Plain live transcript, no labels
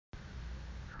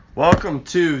Welcome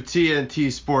to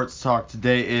TNT Sports Talk.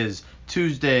 Today is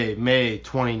Tuesday, May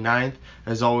 29th.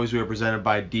 As always, we are presented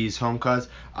by D's Home Cuts.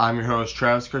 I'm your host,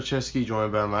 Travis Karcheski,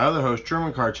 joined by my other host,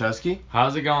 Truman Karcheski.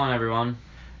 How's it going, everyone?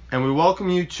 And we welcome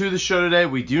you to the show today.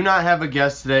 We do not have a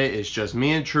guest today. It's just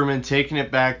me and Truman taking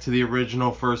it back to the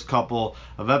original first couple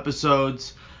of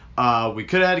episodes. We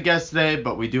could have had a guest today,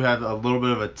 but we do have a little bit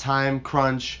of a time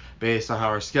crunch based on how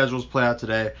our schedules play out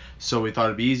today. So we thought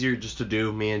it'd be easier just to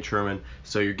do me and Truman.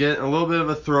 So you're getting a little bit of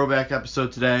a throwback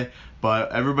episode today,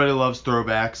 but everybody loves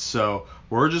throwbacks. So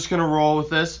we're just going to roll with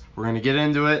this. We're going to get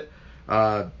into it.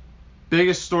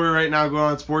 Biggest story right now going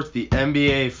on in sports, the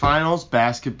NBA Finals,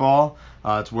 basketball.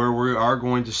 It's where we are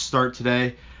going to start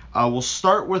today. We'll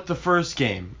start with the first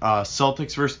game,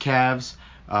 Celtics versus Cavs.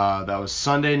 That was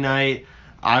Sunday night.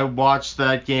 I watched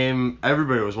that game.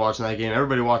 Everybody was watching that game.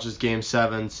 Everybody watches Game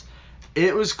 7s.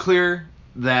 It was clear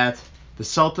that the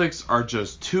Celtics are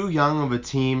just too young of a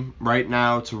team right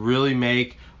now to really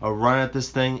make a run at this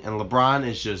thing, and LeBron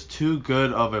is just too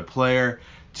good of a player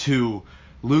to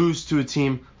lose to a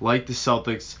team like the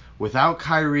Celtics. Without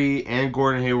Kyrie and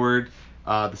Gordon Hayward,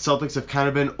 the Celtics have kind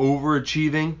of been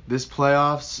overachieving this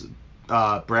playoffs.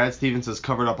 Brad Stevens has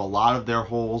covered up a lot of their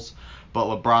holes, but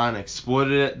LeBron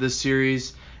exploited it this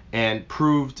series and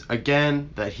proved again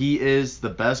that he is the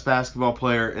best basketball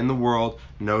player in the world,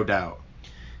 no doubt.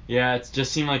 Yeah, it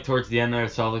just seemed like towards the end there,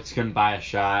 the Celtics couldn't buy a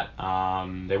shot.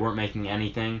 They weren't making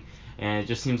anything, and it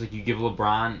just seems like you give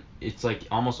LeBron, it's like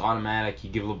almost automatic. You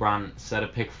give LeBron, set a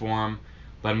pick for him,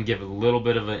 let him give a little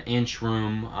bit of an inch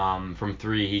room from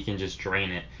three, he can just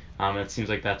drain it. It seems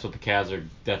like that's what the Cavs are.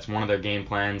 That's one of their game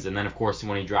plans, and then of course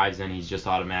when he drives in, he's just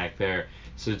automatic there.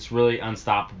 So it's really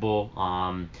unstoppable.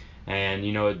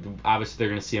 And obviously they're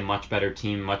going to see a much better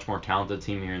team, much more talented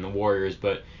team here in the Warriors,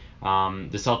 but.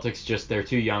 The Celtics they're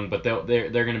too young, but they're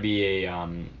going to be a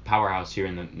powerhouse here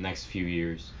in the next few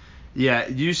years. Yeah,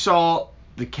 you saw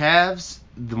the Cavs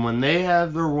when they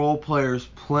have their role players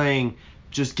playing,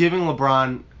 just giving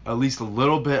LeBron at least a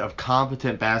little bit of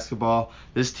competent basketball.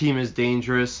 This team is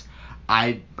dangerous.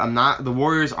 I'm not. The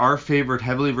Warriors are favored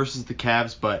heavily versus the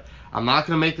Cavs, but I'm not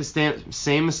going to make the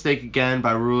same mistake again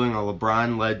by ruling a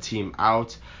LeBron-led team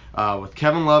out. With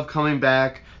Kevin Love coming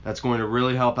back, that's going to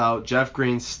really help out. Jeff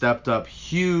Green stepped up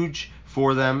huge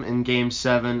for them in Game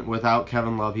 7 without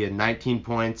Kevin Love. He had 19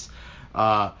 points.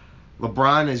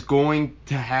 LeBron is going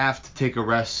to have to take a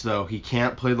rest, though. He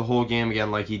can't play the whole game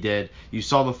again like he did. You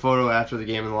saw the photo after the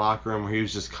game in the locker room where he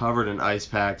was just covered in ice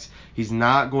packs. He's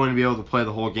not going to be able to play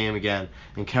the whole game again.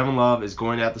 And Kevin Love is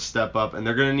going to have to step up, and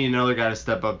they're going to need another guy to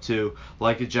step up too,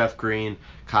 like a Jeff Green,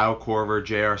 Kyle Korver,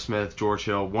 J.R. Smith, George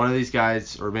Hill. One of these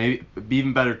guys, or maybe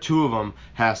even better, two of them,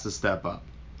 has to step up.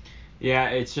 Yeah,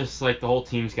 it's just like the whole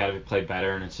team's got to play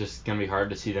better, and it's just going to be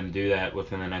hard to see them do that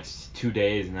within the next 2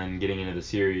 days and then getting into the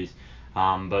series.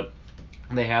 But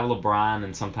they have LeBron,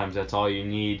 and sometimes that's all you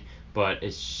need. But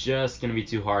it's just going to be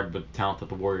too hard with the talent that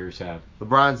the Warriors have.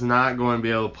 LeBron's not going to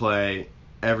be able to play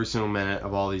every single minute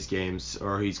of all these games,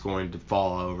 or he's going to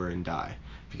fall over and die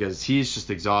because he's just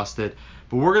exhausted.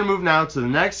 But we're going to move now to the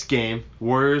next game,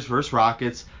 Warriors versus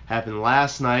Rockets. Happened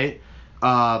last night.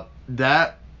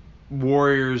 That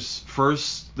Warriors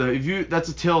that's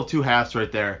a tale of two halves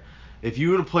right there. If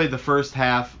you would have played the first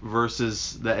half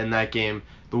versus in that game,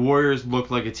 the Warriors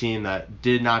looked like a team that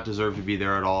did not deserve to be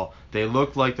there at all. They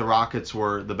looked like the Rockets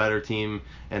were the better team,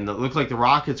 and it looked like the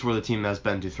Rockets were the team that's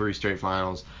been to 3 straight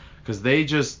finals because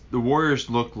the Warriors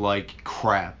looked like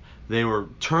crap. They were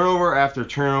turnover after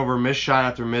turnover, missed shot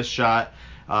after missed shot.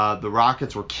 The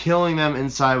Rockets were killing them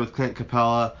inside with Clint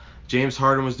Capella. James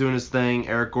Harden was doing his thing.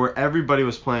 Eric Gordon, everybody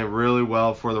was playing really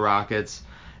well for the Rockets.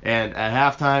 And at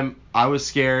halftime, I was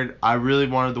scared. I really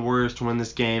wanted the Warriors to win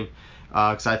this game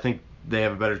because I think they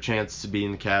have a better chance to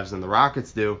beating the Cavs than the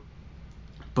Rockets do.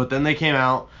 But then they came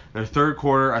out in their third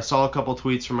quarter. I saw a couple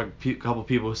tweets from a couple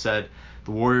people who said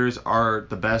the Warriors are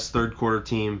the best third quarter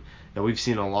team that we've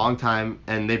seen in a long time,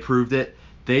 and they proved it.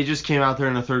 They just came out there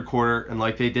in the third quarter, and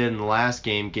like they did in the last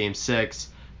game, Game 6,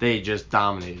 they just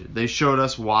dominated. They showed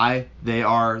us why they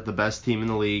are the best team in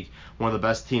the league, one of the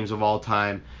best teams of all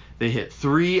time. They hit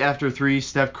 3 after 3.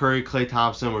 Steph Curry, Klay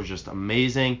Thompson were just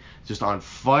amazing, just on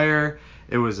fire.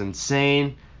 It was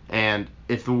insane. And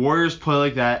if the Warriors play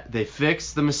like that, they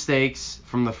fix the mistakes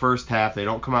from the first half. They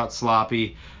don't come out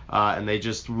sloppy, and they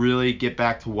just really get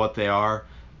back to what they are.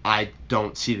 I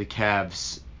don't see the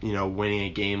Cavs, winning a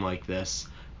game like this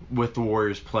with the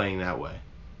Warriors playing that way.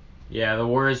 Yeah, the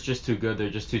Warriors just too good. They're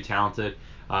just too talented.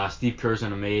 Steve Kerr's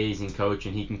an amazing coach,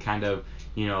 and he can kind of,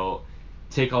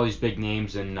 take all these big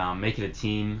names and make it a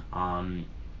team.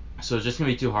 So it's just going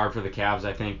to be too hard for the Cavs.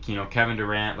 I think, Kevin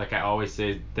Durant, like I always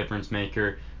say, difference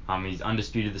maker. He's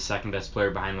undisputed the second best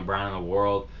player behind LeBron in the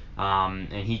world.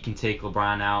 And he can take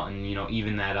LeBron out and,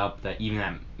 even that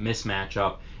mismatch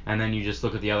up. And then you just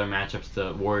look at the other matchups,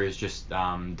 the Warriors just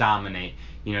dominate.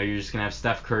 You're just going to have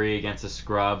Steph Curry against a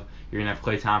scrub. You're going to have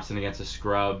Klay Thompson against a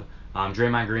scrub.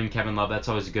 Draymond Green, Kevin Love, that's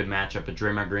always a good matchup. But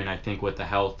Draymond Green, I think, with the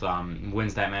health,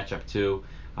 wins that matchup too.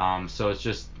 So it's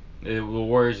just the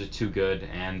Warriors are too good,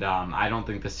 and I don't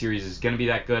think the series is going to be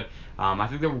that good. I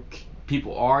think the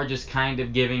people are just kind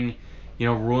of giving,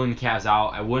 ruling the Cavs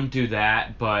out. I wouldn't do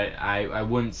that, but I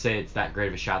wouldn't say it's that great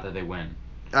of a shot that they win.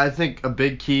 I think a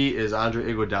big key is Andre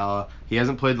Iguodala. He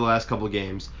hasn't played the last couple of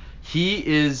games. He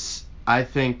is, I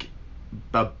think,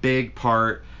 a big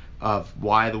part of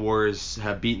why the Warriors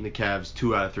have beaten the Cavs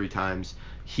 2 out of 3 times.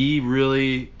 He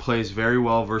really plays very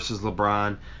well versus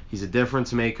LeBron. He's a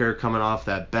difference maker coming off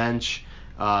that bench.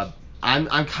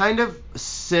 I'm kind of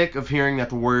sick of hearing that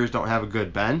the Warriors don't have a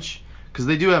good bench, because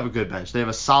they do have a good bench. They have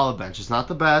a solid bench. It's not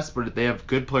the best, but they have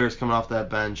good players coming off that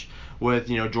bench with,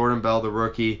 Jordan Bell, the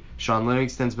rookie. Sean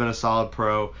Livingston's been a solid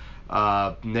pro.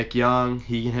 Nick Young,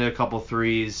 he can hit a couple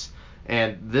threes.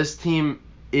 And this team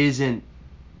isn't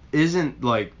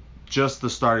like just the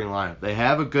starting lineup. They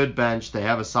have a good bench. They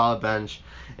have a solid bench.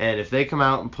 And if they come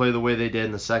out and play the way they did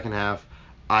in the second half,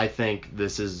 I think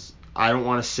this is, I don't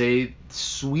want to say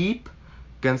sweep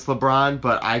against LeBron,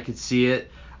 but I could see it.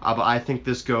 But I think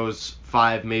this goes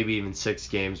 5, maybe even 6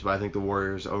 games, but I think the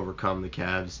Warriors overcome the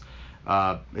Cavs.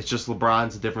 It's just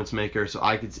LeBron's a difference maker, so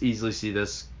I could easily see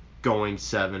this going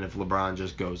 7 if LeBron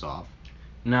just goes off.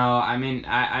 No, I think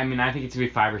it's going to be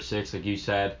 5 or 6, like you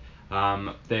said.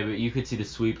 You could see the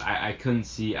sweep. I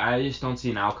just don't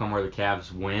see an outcome where the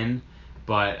Cavs win.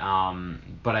 But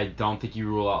I don't think you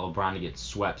rule out LeBron to get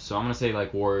swept. So I'm going to say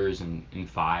like Warriors in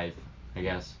 5, I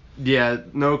guess. Yeah,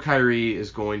 no Kyrie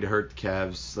is going to hurt the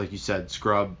Cavs. Like you said,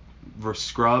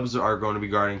 scrubs are going to be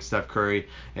guarding Steph Curry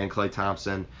and Klay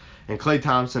Thompson. And Klay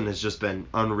Thompson has just been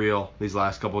unreal these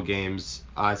last couple of games.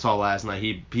 I saw last night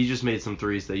he just made some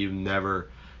threes that you never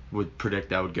would predict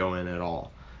that would go in at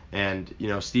all. And,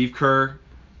 Steve Kerr,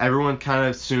 everyone kind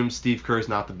of assumes Steve Kerr is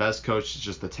not the best coach. It's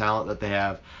just the talent that they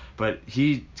have. But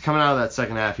he, coming out of that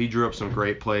second half, he drew up some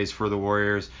great plays for the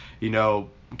Warriors.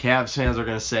 Cavs fans are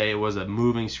going to say it was a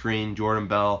moving screen. Jordan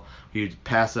Bell, he would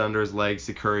pass it under his legs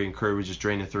to Curry, and Curry would just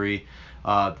drain a 3.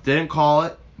 Didn't call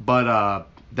it, but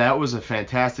that was a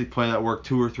fantastic play that worked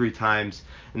 2 or 3 times,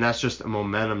 and that's just a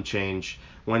momentum change.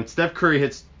 When Steph Curry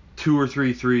hits 2 or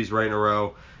 3 threes right in a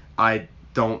row, I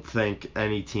don't think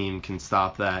any team can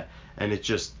stop that, and it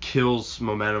just kills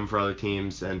momentum for other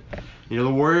teams. And the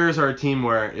Warriors are a team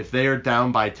where if they are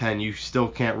down by 10, you still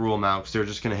can't rule them out, because they're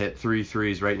just going to hit 3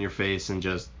 threes right in your face and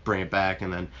just bring it back,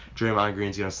 and then Draymond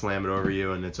Green's going to slam it over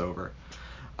you, and it's over.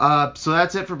 So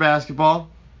that's it for basketball.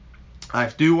 I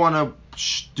do want to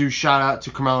do shout out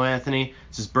to Carmelo Anthony.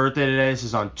 It's his birthday today. This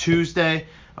is on Tuesday.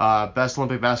 Best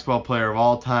Olympic basketball player of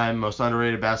all time, most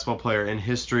underrated basketball player in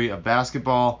history of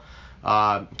basketball.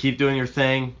 Keep doing your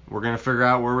thing. We're gonna figure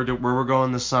out where we're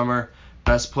going this summer.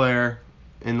 Best player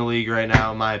in the league right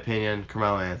now, in my opinion,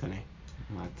 Carmelo Anthony.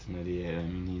 That's an idiot.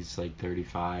 He's like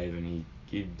 35 and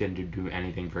he didn't do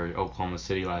anything for Oklahoma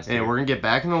City last year. Hey, we're gonna get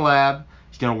back in the lab.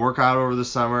 He's gonna work out over the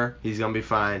summer. He's gonna be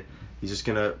fine. He's just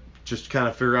gonna kind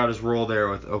of figure out his role there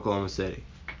with Oklahoma City.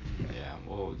 Yeah,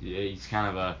 well, he's kind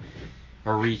of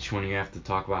a reach when you have to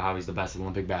talk about how he's the best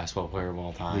Olympic basketball player of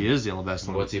all time. He is the best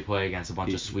Olympic. What's he play against? A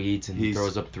bunch of Swedes and he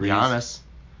throws up threes? Giannis.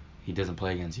 He doesn't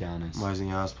play against Giannis. Why doesn't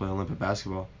Giannis play Olympic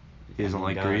basketball? He doesn't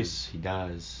like Greece? He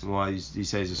does. Well, he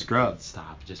says he's a scrub.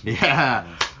 Stop. Just yeah.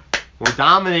 We're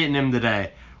dominating him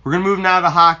today. We're going to move now to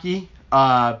hockey.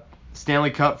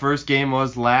 Stanley Cup first game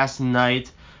was last night.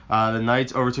 The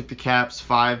Knights overtook the Caps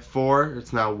 5-4.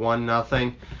 It's now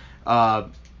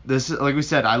 1-0. This, like we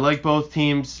said, I like both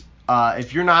teams.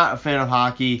 If you're not a fan of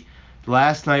hockey,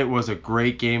 last night was a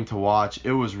great game to watch.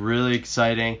 It was really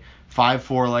exciting.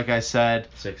 5-4, like I said.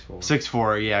 6-4.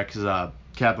 6-4, yeah, because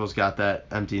Capitals got that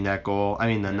empty net goal.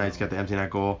 The Knights got the empty net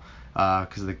goal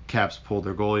because the Caps pulled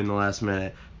their goalie in the last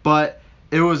minute. But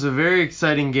it was a very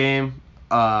exciting game.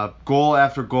 Goal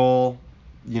after goal.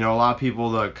 A lot of people,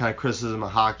 the kind of criticism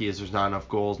of hockey is there's not enough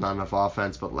goals, not enough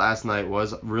offense. But last night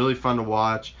was really fun to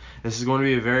watch. This is going to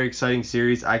be a very exciting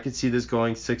series. I could see this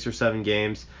going 6 or 7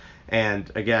 games.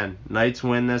 And, again, Knights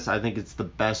win this. I think it's the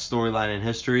best storyline in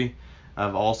history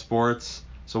of all sports.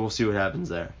 So we'll see what happens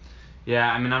there. Yeah,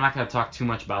 I'm not going to talk too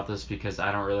much about this because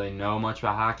I don't really know much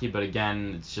about hockey. But,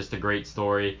 again, it's just a great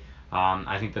story.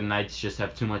 I think the Knights just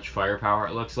have too much firepower,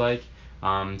 it looks like.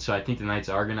 So I think the Knights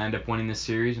are going to end up winning this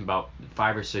series in about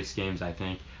 5 or 6 games, I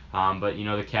think. But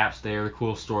the Caps, they're a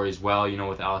cool story as well.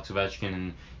 With Alex Ovechkin,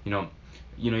 and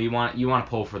you want to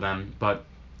pull for them, but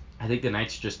I think the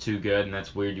Knights are just too good, and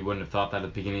that's weird. You wouldn't have thought that at the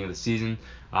beginning of the season,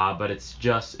 but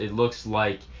it looks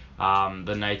like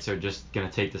the Knights are just going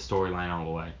to take the storyline all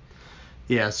the way.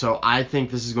 Yeah, so I think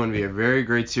this is going to be a very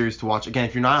great series to watch. Again,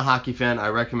 if you're not a hockey fan, I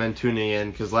recommend tuning in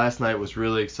because last night was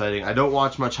really exciting. I don't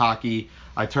watch much hockey.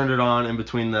 I turned it on in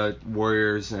between the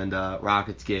Warriors and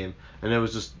Rockets game, and it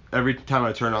was just every time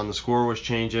I turned on, the score was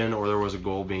changing or there was a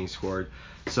goal being scored.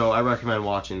 So I recommend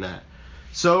watching that.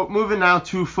 So moving now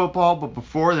to football, but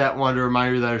before that, I wanted to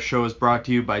remind you that our show is brought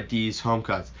to you by D's Home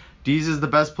Cuts. D's is the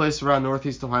best place around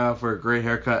Northeast Ohio for a great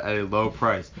haircut at a low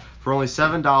price. For only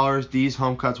 $7, D's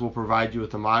Home Cuts will provide you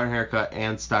with a modern haircut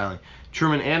and styling.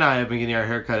 Truman and I have been getting our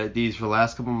haircut at D's for the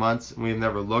last couple months, and we have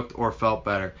never looked or felt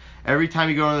better. Every time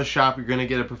you go into the shop, you're going to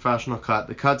get a professional cut.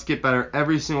 The cuts get better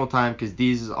every single time because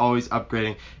D's is always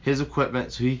upgrading his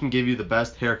equipment so he can give you the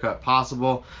best haircut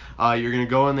possible. You're going to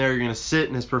go in there, you're going to sit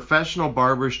in his professional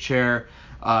barber's chair.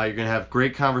 You're going to have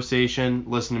great conversation,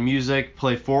 listen to music,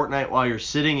 play Fortnite while you're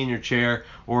sitting in your chair,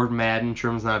 or Madden.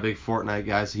 Truman's not a big Fortnite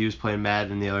guy, so he was playing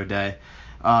Madden the other day.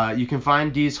 You can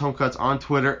find D's Home Cuts on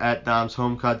Twitter at Dom's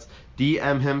Home Cuts.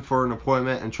 DM him for an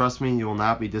appointment, and trust me, you will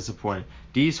not be disappointed.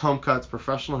 D's Home Cuts,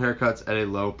 professional haircuts at a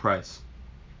low price.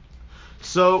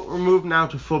 So we're moving now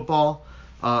to football.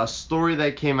 A story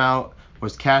that came out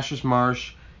was Cassius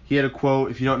Marsh. He had a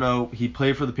quote. If you don't know, he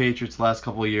played for the Patriots the last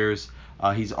couple of years.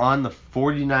 He's on the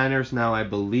 49ers now, I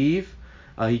believe.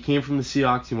 He came from the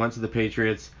Seahawks. He went to the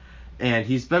Patriots. And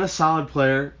he's been a solid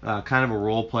player, kind of a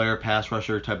role player, pass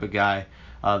rusher type of guy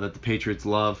that the Patriots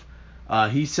love.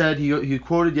 He said, he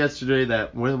quoted yesterday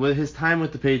that with his time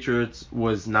with the Patriots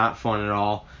was not fun at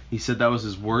all. He said that was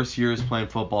his worst years playing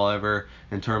football ever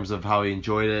in terms of how he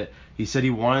enjoyed it. He said he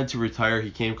wanted to retire.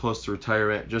 He came close to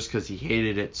retirement just because he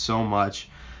hated it so much.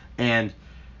 And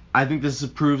I think this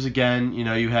proves again,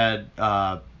 you had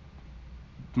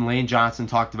Lane Johnson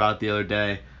talked about it the other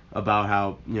day about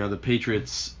how, the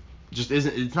Patriots just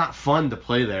it's not fun to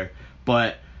play there.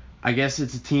 But I guess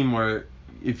it's a team where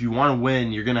if you want to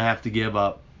win, you're going to have to give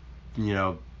up,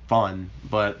 fun.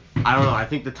 But I don't know. I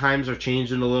think the times are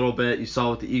changing a little bit. You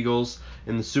saw with the Eagles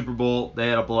in the Super Bowl, they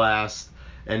had a blast.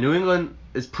 And New England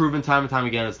is proven time and time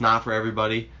again it's not for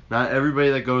everybody. Not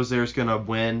everybody that goes there is going to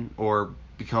win or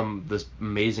become this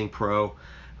amazing pro.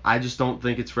 I just don't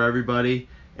think it's for everybody.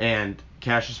 And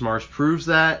Cassius Marsh proves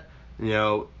that.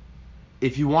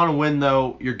 If you want to win,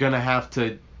 though, you're going to have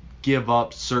to give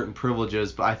up certain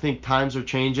privileges. But I think times are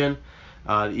changing.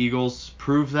 The Eagles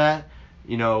prove that.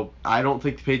 I don't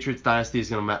think the Patriots dynasty is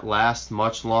going to last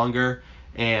much longer,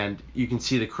 and you can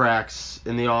see the cracks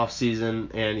in the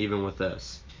offseason and even with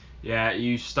this. Yeah,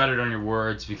 you stuttered on your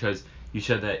words because you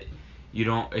said that you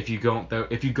don't. If you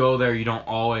go there, you don't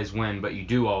always win, but you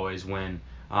do always win.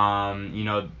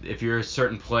 If you're a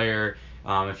certain player,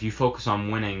 if you focus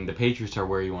on winning, the Patriots are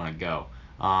where you want to go.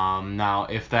 Now,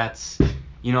 if that's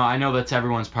I know that's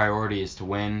everyone's priority is to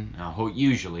win,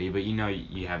 usually, but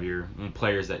you have your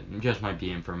players that just might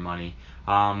be in for money.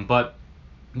 But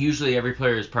usually every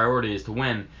player's priority is to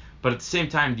win. But at the same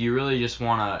time, do you really just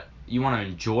want to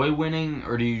enjoy winning,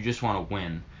 or do you just want to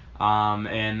win?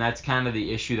 And that's kind of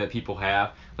the issue that people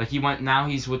have. Like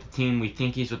he's with the team, we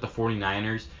think he's with the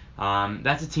 49ers.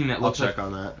 That's a team that looks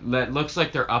looks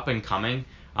like they're up and coming.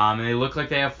 And they look like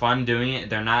they have fun doing it.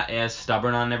 They're not as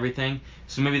stubborn on everything.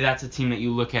 So maybe that's a team that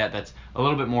you look at that's a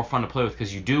little bit more fun to play with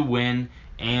because you do win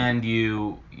and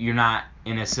you're not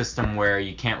in a system where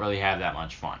you can't really have that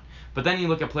much fun. But then you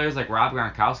look at players like Rob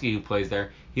Gronkowski who plays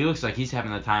there. He looks like he's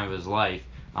having the time of his life.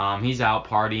 He's out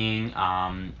partying,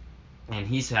 and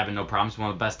he's having no problems. One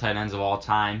of the best tight ends of all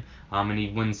time, and he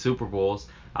wins Super Bowls.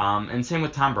 And same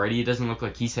with Tom Brady. It doesn't look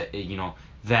like he's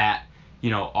that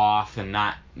off and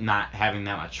not having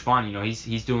that much fun.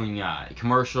 He's doing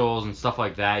commercials and stuff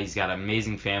like that. He's got an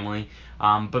amazing family.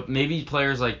 But maybe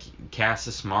players like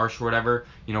Cassius Marsh or whatever,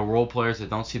 role players that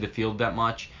don't see the field that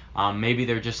much, maybe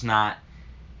they're just not.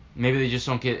 Maybe they just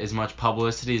don't get as much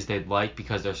publicity as they'd like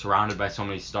because they're surrounded by so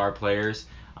many star players.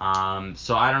 So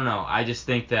I don't know. I just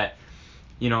think that,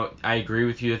 I agree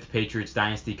with you that the Patriots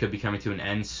dynasty could be coming to an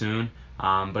end soon.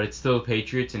 But it's still the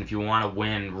Patriots, and if you want to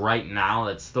win right now,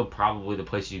 that's still probably the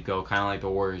place you go, kind of like the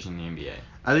Warriors in the NBA.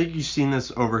 I think you've seen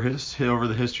this over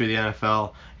the history of the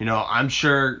NFL. I'm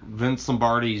sure Vince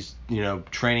Lombardi's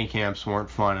training camps weren't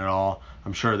fun at all.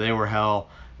 I'm sure they were hell,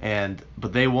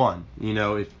 but they won.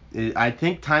 I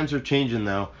think times are changing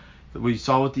though. We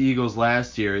saw with the Eagles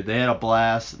last year, they had a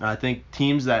blast, and I think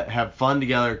teams that have fun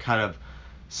together kind of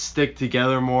stick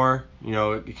together more.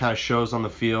 It kind of shows on the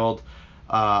field.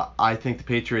 I think the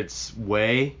Patriots'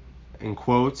 way, in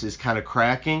quotes, is kind of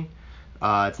cracking.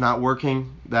 It's not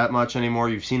working that much anymore.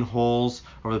 You've seen holes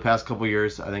over the past couple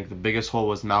years. I think the biggest hole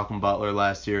was Malcolm Butler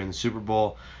last year in the Super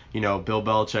Bowl. Bill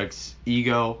Belichick's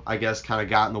ego, I guess, kind of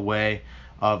got in the way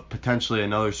of potentially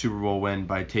another Super Bowl win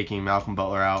by taking Malcolm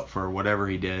Butler out for whatever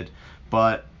he did.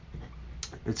 But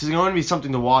it's going to be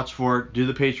something to watch for. Do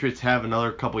the Patriots have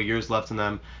another couple years left in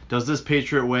them? Does this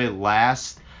Patriot way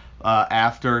last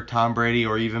after Tom Brady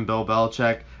or even Bill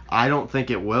Belichick? I don't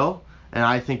think it will. And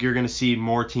I think you're going to see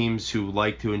more teams who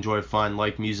like to enjoy fun,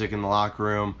 like music in the locker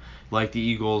room, like the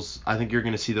Eagles. I think you're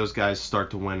going to see those guys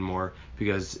start to win more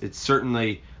because it's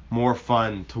certainly more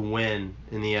fun to win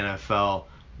in the NFL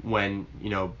when,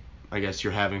 I guess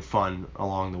you're having fun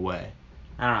along the way.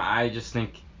 I don't know. I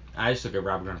just look at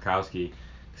Rob Gronkowski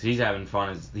because he's having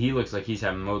fun. He looks like he's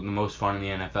having the most fun in the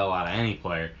NFL out of any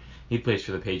player. He plays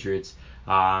for the Patriots.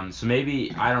 So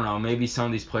maybe, I don't know, maybe some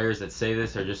of these players that say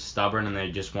this are just stubborn and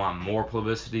they just want more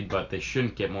publicity, but they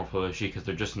shouldn't get more publicity because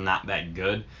they're just not that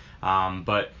good.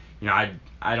 But,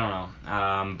 I don't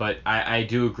know. But I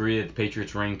do agree that the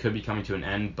Patriots' reign could be coming to an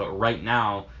end, but right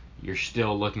now you're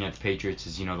still looking at the Patriots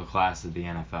as, the class of the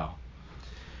NFL.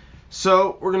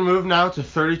 So we're going to move now to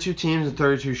 32 teams and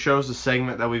 32 shows, a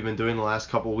segment that we've been doing the last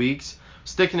couple weeks.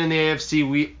 Sticking in the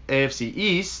AFC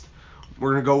East,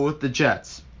 we're going to go with the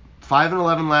Jets.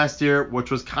 5-11 last year,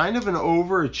 which was kind of an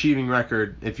overachieving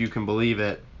record, if you can believe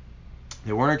it.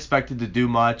 They weren't expected to do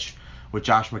much with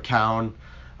Josh McCown,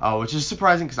 which is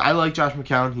surprising because I like Josh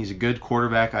McCown. He's a good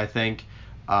quarterback, I think,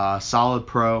 solid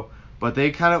pro. But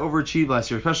they kind of overachieved last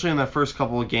year, especially in the first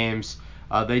couple of games.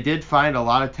 They did find a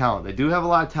lot of talent. They do have a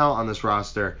lot of talent on this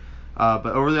roster. But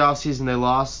over the offseason, they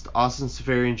lost Austin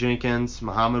Seferian-Jenkins,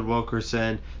 Muhammad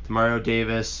Wilkerson, Demario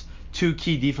Davis, two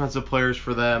key defensive players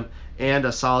for them, and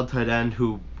a solid tight end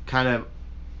who kind of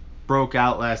broke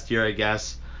out last year, I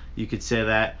guess you could say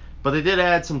that. But they did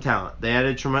add some talent. They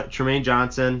added Tremaine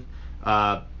Johnson,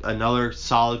 another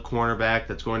solid cornerback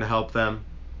that's going to help them.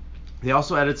 They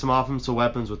also added some offensive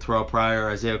weapons with Terrell Pryor,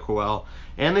 Isaiah Crowell,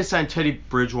 and they signed Teddy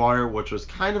Bridgewater, which was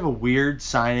kind of a weird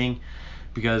signing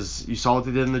because you saw what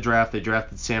they did in the draft. They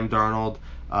drafted Sam Darnold,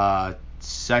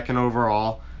 second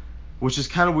overall, which is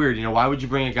kind of weird. Why would you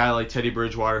bring a guy like Teddy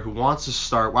Bridgewater who wants to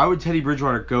start? Why would Teddy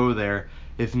Bridgewater go there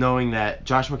if knowing that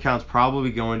Josh McCown's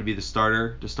probably going to be the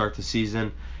starter to start the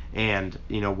season? And,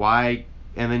 why?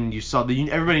 And then you saw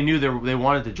everybody knew they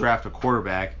wanted to draft a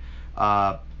quarterback.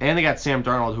 And they got Sam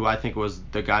Darnold, who I think was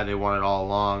the guy they wanted all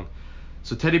along.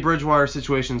 So Teddy Bridgewater's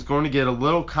situation is going to get a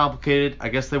little complicated. I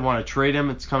guess they want to trade him.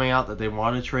 It's coming out that they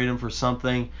want to trade him for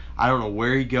something. I don't know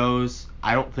where he goes.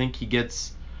 I don't think he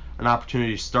gets an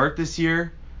opportunity to start this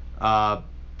year, but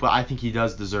I think he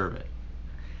does deserve it.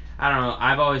 I don't know.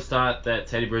 I've always thought that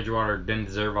Teddy Bridgewater didn't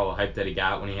deserve all the hype that he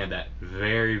got when he had that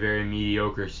very, very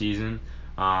mediocre season.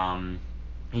 Now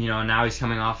he's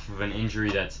coming off of an injury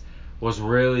that was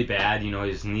really bad.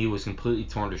 His knee was completely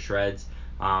torn to shreds.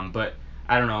 But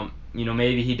I don't know.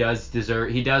 Maybe he does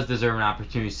deserve an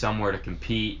opportunity somewhere to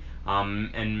compete.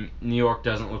 And New York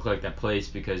doesn't look like that place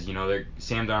because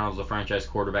Sam Darnold's the franchise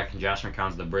quarterback and Josh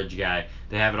McCown's the bridge guy.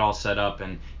 They have it all set up,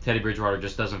 and Teddy Bridgewater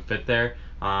just doesn't fit there.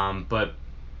 But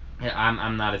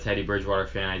I'm not a Teddy Bridgewater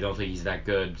fan. I don't think he's that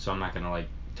good, so I'm not gonna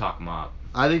talk him up.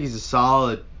 I think he's a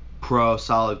solid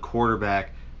solid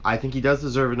quarterback. I think he does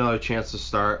deserve another chance to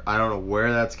start. I don't know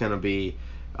where that's gonna be.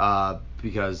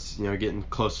 Because getting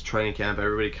close to training camp,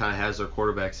 everybody kind of has their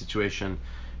quarterback situation,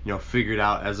 figured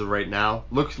out as of right now.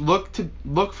 Look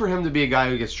for him to be a guy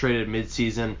who gets traded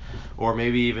mid-season, or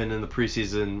maybe even in the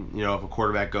preseason. If a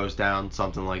quarterback goes down,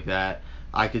 something like that,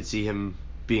 I could see him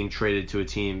being traded to a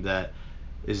team that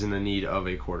is in the need of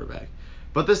a quarterback.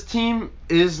 But this team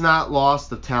is not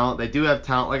lost of talent. They do have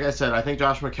talent. Like I said, I think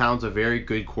Josh McCown's a very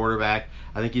good quarterback.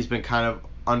 I think he's been kind of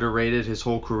underrated his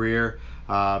whole career.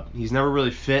 He's never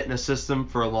really fit in a system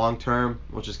for a long term,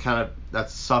 which is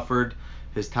that's suffered.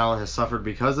 His talent has suffered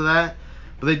because of that.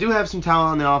 But they do have some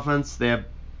talent on the offense. They have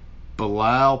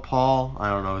Bilal Paul. I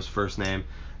don't know his first name.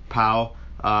 Powell.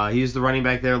 He's the running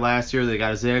back there last year. They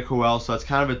got Isaiah Crowell, so it's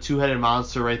kind of a two-headed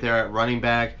monster right there at running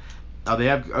back. They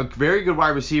have a very good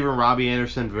wide receiver, Robbie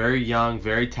Anderson, very young,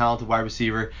 very talented wide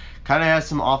receiver. Kind of has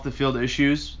some off-the-field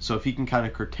issues, so if he can kind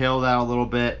of curtail that a little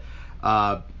bit,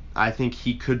 I think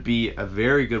he could be a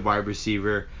very good wide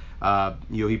receiver.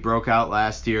 He broke out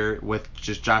last year with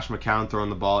just Josh McCown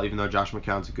throwing the ball, even though Josh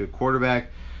McCown's a good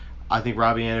quarterback. I think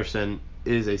Robbie Anderson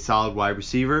is a solid wide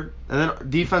receiver. And then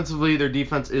defensively, their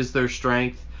defense is their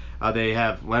strength. They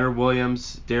have Leonard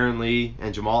Williams, Darren Lee,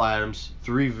 and Jamal Adams.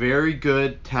 Three very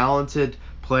good, talented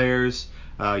players.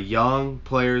 young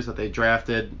players that they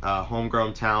drafted,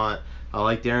 homegrown talent.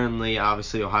 Like Darren Lee,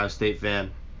 obviously Ohio State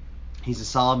fan. He's a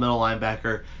solid middle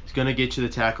linebacker. He's going to get you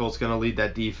the tackles, going to lead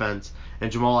that defense.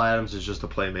 And Jamal Adams is just a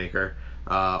playmaker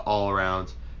all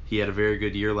around. He had a very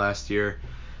good year last year.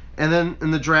 And then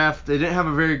in the draft, they didn't have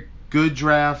a very good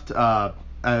draft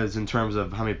as in terms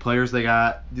of how many players they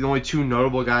got. The only two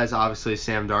notable guys, obviously,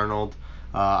 Sam Darnold.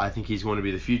 I think he's going to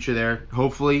be the future there.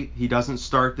 Hopefully, he doesn't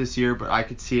start this year, but I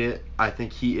could see it. I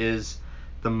think he is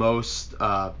the most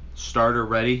starter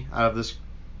ready out of this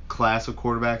class of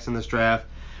quarterbacks in this draft.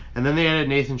 And then they added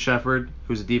Nathan Shepard,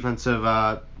 who's a defensive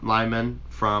lineman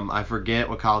from, I forget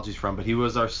what college he's from, but he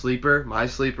was my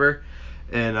sleeper,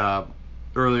 and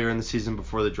earlier in the season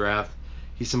before the draft.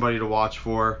 He's somebody to watch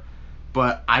for.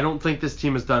 But I don't think this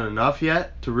team has done enough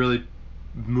yet to really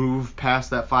move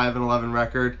past that 5-11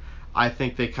 record. I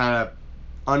think they kind of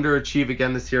underachieve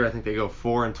again this year. I think they go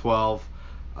 4-12.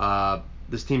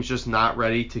 This team's just not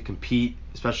ready to compete,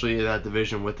 especially in that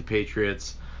division with the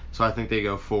Patriots. So I think they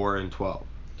go 4-12.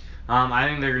 I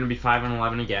think they're going to be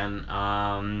 5-11 again.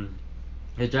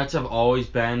 The Jets have always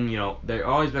been, they've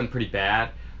always been pretty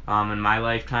bad in my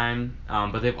lifetime,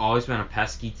 but they've always been a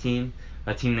pesky team,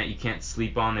 a team that you can't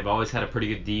sleep on. They've always had a pretty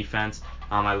good defense.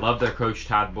 I love their coach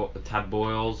Todd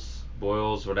Bowles.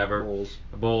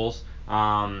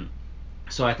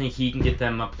 So I think he can get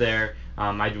them up there.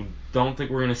 I don't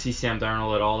think we're going to see Sam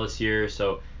Darnold at all this year.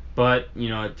 But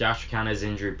Josh McCown is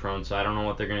injury prone, so I don't know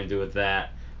what they're going to do with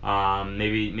that.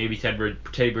 Maybe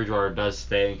Teddy Bridgewater does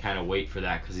stay and kind of wait for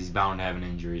that because he's bound to have an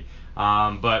injury.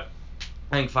 But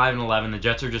I think 5-11. The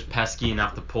Jets are just pesky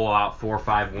enough to pull out 4 or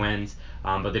 5 wins,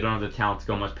 but they don't have the talent to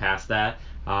go much past that.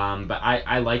 But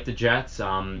I like the Jets.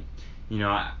 They're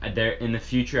in the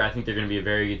future. I think they're going to be a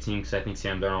very good team because I think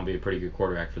Sam Darnold will be a pretty good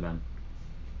quarterback for them.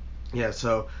 Yeah,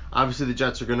 so obviously the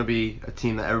Jets are going to be a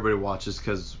team that everybody watches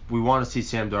because we want to see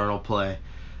Sam Darnold play.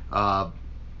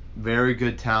 Very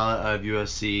good talent out of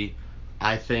USC.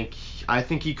 I think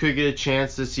he could get a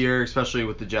chance this year, especially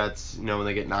with the Jets. When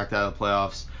they get knocked out of the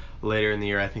playoffs later in the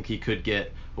year, I think he could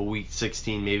get a week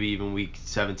 16, maybe even week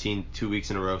 17, 2 weeks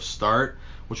in a row start,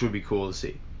 which would be cool to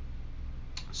see.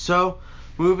 So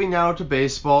moving now to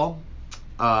baseball,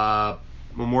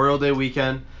 Memorial Day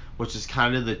weekend, which is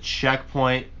kind of the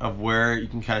checkpoint of where you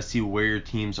can kind of see where your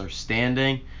teams are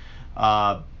standing.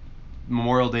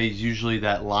 Memorial Day is usually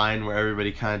that line where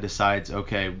everybody kind of decides,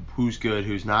 okay, who's good,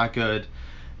 who's not good.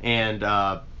 And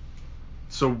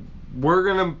so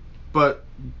but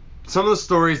some of the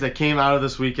stories that came out of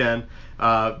this weekend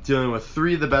dealing with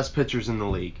 3 of the best pitchers in the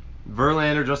league.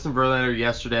 Justin Verlander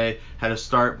yesterday had a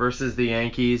start versus the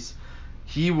Yankees.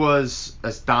 He was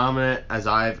as dominant as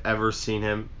I've ever seen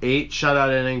him. 8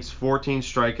 shutout innings, 14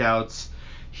 strikeouts.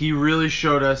 He really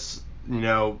showed us,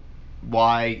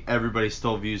 why everybody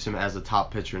still views him as a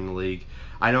top pitcher in the league.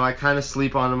 I know I kind of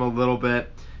sleep on him a little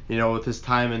bit. With his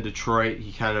time in Detroit,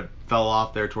 he kind of fell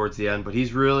off there towards the end. But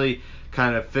he's really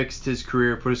kind of fixed his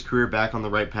career, put his career back on the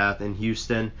right path in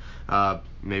Houston.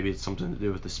 Maybe it's something to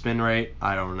do with the spin rate.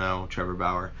 I don't know, Trevor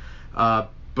Bauer.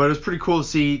 But it was pretty cool to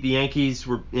see the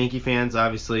Yankee fans,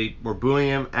 obviously, were booing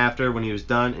him after when he was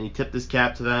done, and he tipped his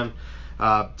cap to them.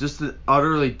 Just an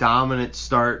utterly dominant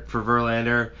start for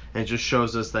Verlander, and it just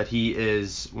shows us that he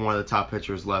is one of the top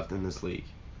pitchers left in this league.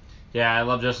 Yeah, I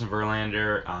love Justin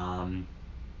Verlander.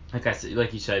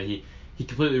 Like you said, he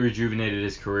completely rejuvenated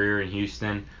his career in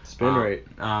Houston. Spin rate.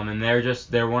 And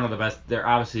they're one of the best. They're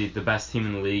obviously the best team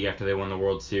in the league after they won the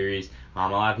World Series. A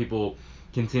lot of people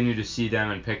continue to see them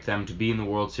and pick them to be in the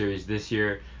World Series this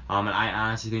year. And I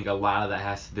honestly think a lot of that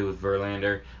has to do with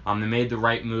Verlander. They made the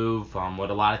right move. What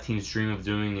a lot of teams dream of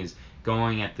doing is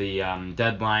going at the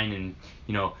deadline and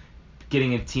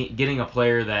getting a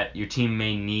player that your team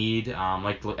may need,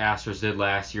 like the Astros did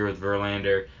last year with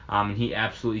Verlander. And he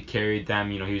absolutely carried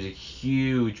them. He was a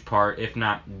huge part, if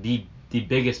not the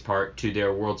biggest part, to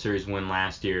their World Series win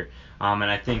last year. And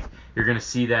I think you're going to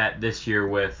see that this year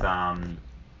with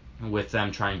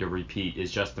them trying to repeat,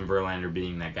 is Justin Verlander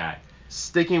being that guy.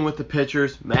 Sticking with the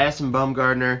pitchers, Madison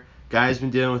Bumgarner, guy's been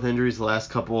dealing with injuries the last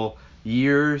couple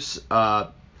years.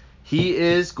 He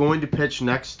is going to pitch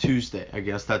next Tuesday. I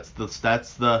guess that's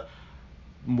the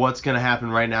what's going to happen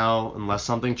right now unless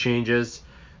something changes.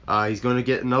 He's going to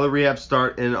get another rehab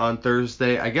start in on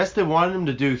Thursday. I guess they wanted him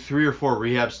to do 3 or 4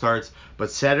 rehab starts, but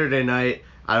Saturday night,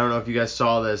 I don't know if you guys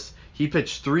saw this, he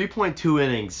pitched 3.2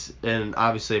 innings in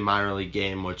obviously a minor league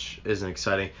game, which isn't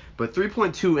exciting, but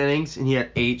 3.2 innings and he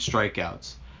had 8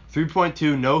 strikeouts.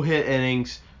 3.2 no-hit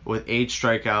innings with 8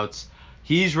 strikeouts.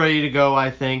 He's ready to go,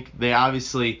 I think. They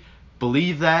obviously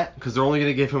believe that because they're only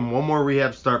going to give him one more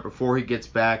rehab start before he gets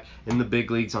back in the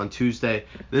big leagues on Tuesday.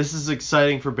 This is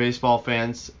exciting for baseball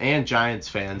fans and Giants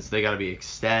fans. They got to be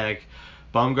ecstatic.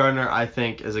 Bumgarner, I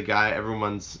think, is a guy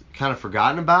everyone's kind of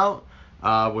forgotten about,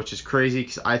 which is crazy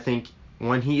because I think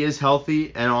when he is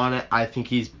healthy and on it, I think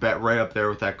he's right up there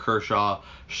with that Kershaw,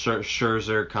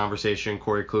 Scherzer conversation,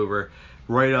 Corey Kluber,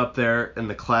 right up there in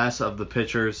the class of the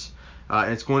pitchers.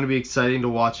 And it's going to be exciting to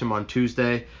watch him on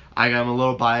Tuesday. I'm a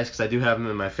little biased because I do have him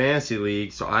in my fantasy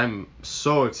league, so I'm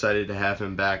so excited to have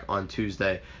him back on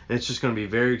Tuesday. And it's just going to be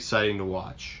very exciting to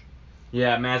watch.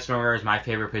 Yeah, Madison Bumgarner is my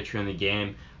favorite pitcher in the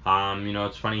game.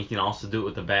 It's funny, he can also do it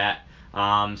with the bat.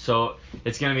 So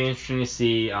it's going to be interesting to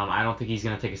see. I don't think he's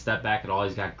going to take a step back at all.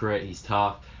 He's got grit. He's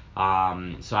tough.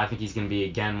 So I think he's going to be,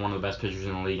 again, one of the best pitchers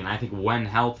in the league. And I think when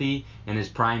healthy in his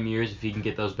prime years, if he can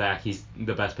get those back, he's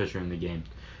the best pitcher in the game.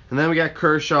 And then we got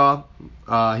Kershaw.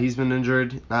 He's been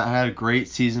injured. Not had a great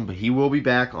season, but he will be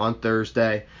back on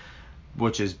Thursday,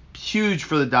 which is huge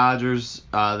for the Dodgers.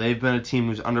 They've been a team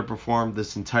who's underperformed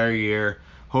this entire year.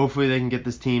 Hopefully they can get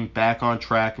this team back on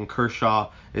track, and Kershaw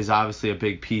is obviously a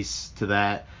big piece to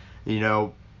that. We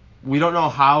don't know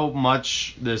how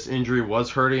much this injury was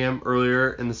hurting him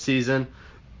earlier in the season.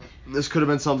 This could have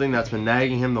been something that's been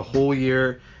nagging him the whole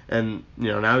year, and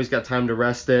now he's got time to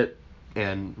rest it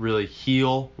and really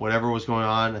heal whatever was going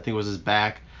on. I think it was his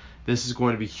back. This is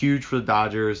going to be huge for the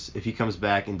Dodgers if he comes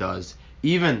back and does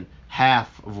even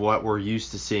half of what we're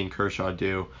used to seeing Kershaw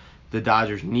do. The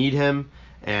Dodgers need him,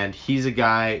 and he's a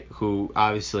guy who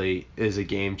obviously is a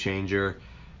game changer.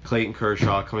 Clayton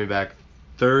Kershaw coming back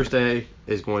Thursday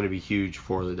is going to be huge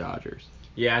for the Dodgers.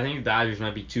 Yeah, I think the Dodgers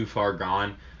might be too far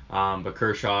gone, but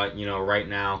Kershaw, right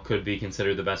now could be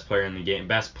considered the best player in the game,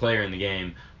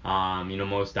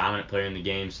 most dominant player in the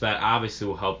game. So that obviously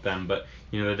will help them, but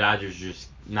the Dodgers are just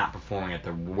not performing at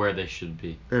where they should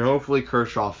be. And hopefully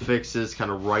Kershaw fixes,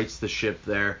 kind of rights the ship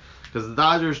there, because the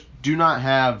Dodgers do not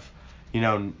have,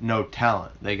 no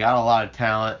talent. They got a lot of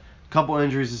talent. A couple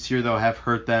injuries this year though have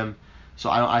hurt them. So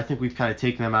I think we've kind of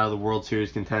taken them out of the World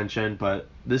Series contention, but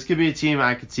this could be a team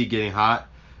I could see getting hot,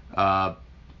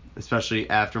 especially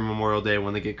after Memorial Day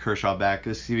when they get Kershaw back.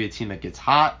 This could be a team that gets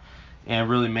hot and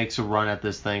really makes a run at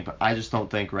this thing, but I just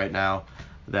don't think right now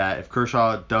that if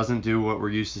Kershaw doesn't do what we're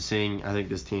used to seeing, I think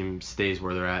this team stays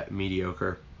where they're at,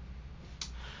 mediocre.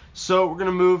 So we're going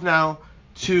to move now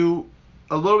to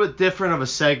a little bit different of a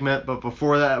segment, but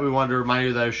before that, we wanted to remind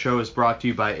you that our show is brought to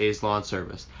you by A's Lawn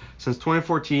Service. Since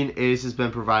 2014, A's has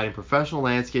been providing professional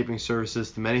landscaping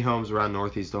services to many homes around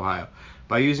Northeast Ohio.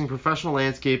 By using professional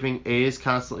landscaping, A's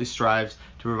constantly strives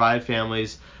to provide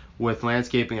families with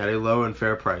landscaping at a low and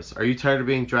fair price. Are you tired of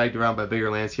being dragged around by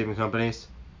bigger landscaping companies?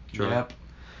 Yep.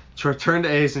 Turn to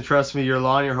A's and trust me, your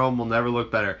lawn, your home will never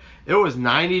look better. It was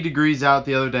 90 degrees out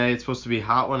the other day. It's supposed to be a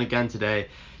hot one again today.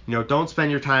 Don't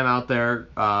spend your time out there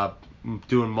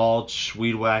doing mulch,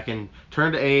 weed whacking.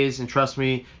 Turn to A's and trust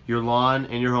me, your lawn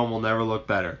and your home will never look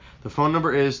better. The phone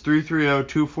number is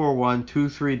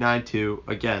 330-241-2392.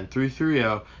 Again,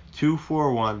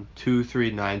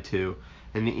 330-241-2392.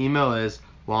 And the email is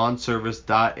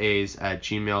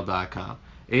lawnservice.a's@gmail.com.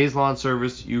 A's Lawn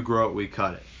Service, you grow it, we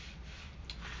cut it.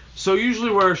 So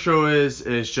usually what our show is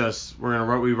just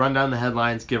we run down the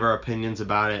headlines, give our opinions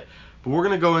about it. But we're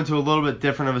going to go into a little bit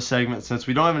different of a segment since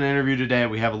we don't have an interview today.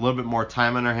 We have a little bit more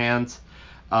time on our hands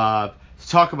to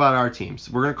talk about our teams.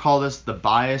 We're going to call this the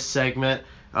bias segment.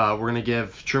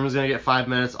 Truman's going to get 5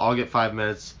 minutes. I'll get 5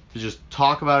 minutes to just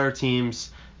talk about our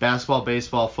teams, basketball,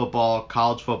 baseball, football,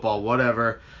 college football,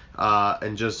 whatever,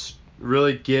 and just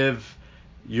really give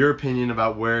your opinion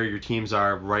about where your teams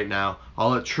are right now. I'll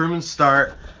let Truman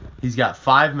start. He's got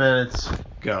 5 minutes.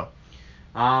 Go.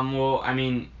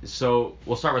 So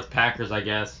we'll start with Packers, I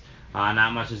guess.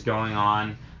 Not much is going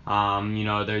on.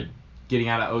 They're getting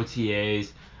out of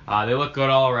OTAs. They look good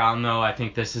all around, though. I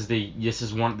think this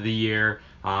is one of the year.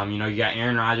 You got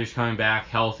Aaron Rodgers coming back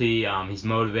healthy. He's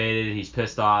motivated. He's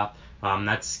pissed off.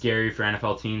 That's scary for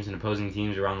NFL teams and opposing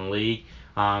teams around the league.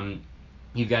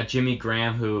 You've got Jimmy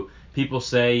Graham, who people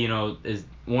say, is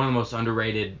one of the most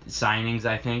underrated signings,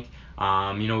 I think.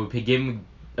 We gave him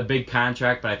a big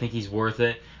contract, but I think he's worth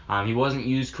it. He wasn't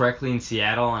used correctly in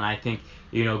Seattle, and I think,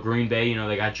 Green Bay,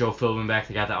 they got Joe Philbin back.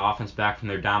 They got the offense back from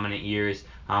their dominant years,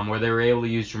 where they were able to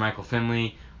use Jermichael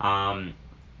Finley, and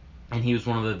he was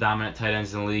one of the dominant tight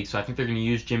ends in the league. So I think they're going to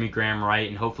use Jimmy Graham right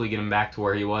and hopefully get him back to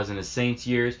where he was in his Saints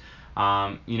years.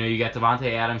 You got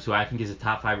Devontae Adams, who I think is a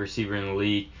top 5 receiver in the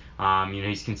league.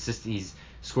 He's consistent. He's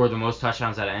scored the most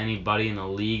touchdowns out of anybody in the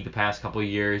league the past couple of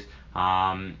years.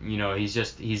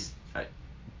 He's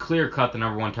clear cut the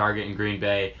number one target in Green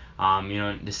Bay.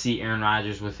 To see Aaron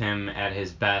Rodgers with him at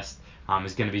his best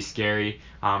is going to be scary.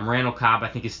 Randall Cobb, I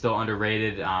think, is still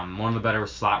underrated. One of the better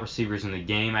slot receivers in the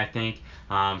game, I think.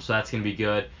 So that's going to be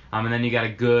good. And then you got a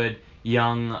good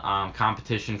young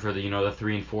competition for the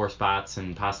 3 and 4 spots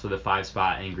and possibly the 5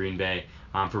 spot in Green Bay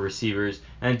for receivers.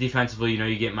 And defensively,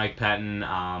 you get Mike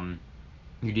Pettin.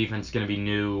 Your defense is going to be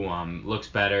new, looks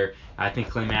better. I think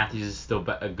Clay Matthews is still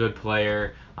a good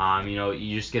player.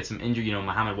 You just get some injury.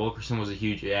 Muhammad Wilkerson was a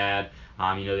huge add.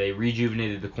 They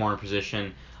rejuvenated the corner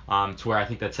position to where I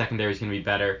think that secondary is going to be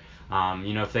better.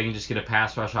 If they can just get a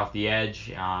pass rush off the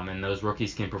edge and those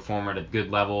rookies can perform at a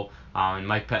good level, in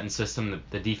Mike Pettin's system,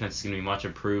 the defense is going to be much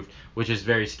improved, which is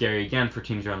very scary, again, for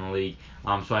teams around the league.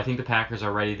 So I think the Packers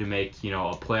are ready to make a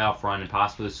playoff run and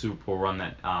possibly a Super Bowl run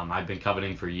that I've been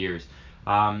coveting for years.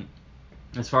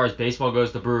 As far as baseball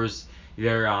goes, the Brewers,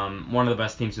 they're one of the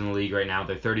best teams in the league right now.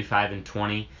 They're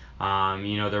 35-20.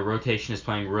 Their rotation is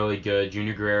playing really good.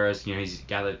 Junior Guerrero's, he's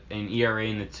got an ERA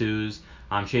in the 2s.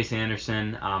 Chase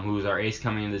Anderson, who was our ace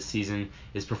coming into the season,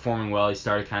 is performing well. He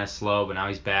started kind of slow, but now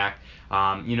he's back. The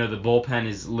bullpen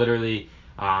is literally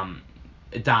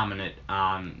dominant.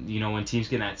 When teams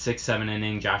get in that 6-7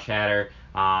 inning, Josh Hader,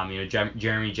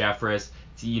 Jeremy Jeffress,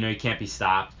 you can't be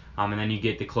stopped. And then you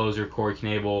get the closer, Corey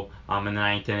Knebel, in the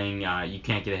 9th inning. You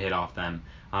can't get a hit off them.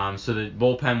 So the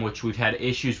bullpen, which we've had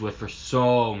issues with for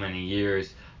so many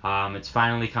years, it's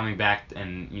finally coming back,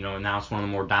 and now it's one of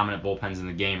the more dominant bullpens in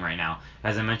the game right now.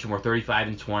 As I mentioned, we're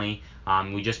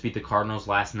 35-20. We just beat the Cardinals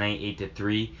last night,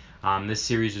 8-3. This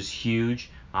series was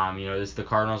huge. The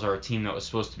Cardinals are a team that was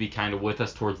supposed to be kind of with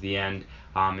us towards the end,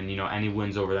 and any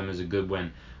wins over them is a good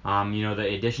win.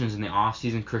 The additions in the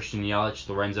offseason, Christian Yelich,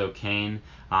 Lorenzo Cain.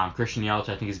 Christian Yelich,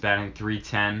 I think, is batting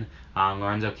 .310.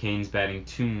 Lorenzo Cain's batting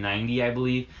 .290, I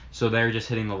believe. So they're just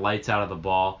hitting the lights out of the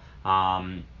ball.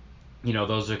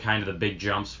 Those are kind of the big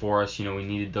jumps for us. We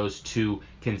needed those two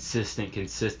consistent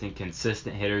hitters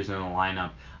in the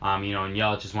lineup. And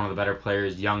Yelich is one of the better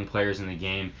players, young players in the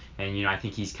game. And, I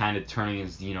think he's kind of turning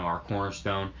as, our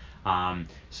cornerstone.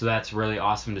 So that's really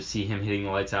awesome to see him hitting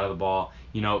the lights out of the ball.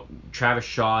 Travis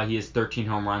Shaw, he has 13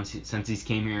 home runs since he's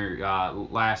came here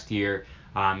last year.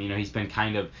 He's been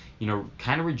kind of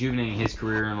rejuvenating his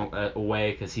career in a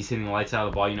way because he's hitting the lights out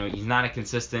of the ball. He's not a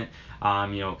consistent,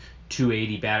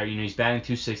 280 batter. He's batting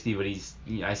 .260, but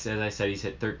as I said, he's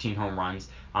hit 13 home runs.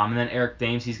 And then Eric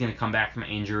Thames, he's going to come back from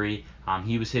injury.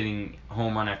 He was hitting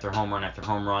home run after home run after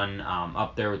home run,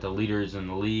 up there with the leaders in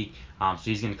the league. So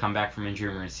he's going to come back from injury,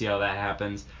 and we're going to see how that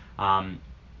happens. And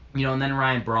then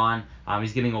Ryan Braun,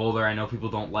 he's getting older. I know people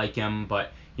don't like him,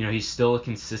 but he's still a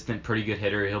consistent, pretty good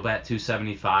hitter. He'll bat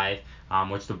 .275,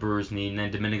 which the Brewers need. And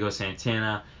then Domingo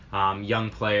Santana, young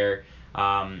player,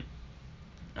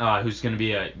 who's going to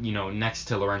be next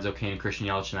to Lorenzo Cain and Christian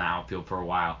Yelich in the outfield for a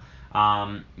while.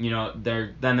 Then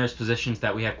there's positions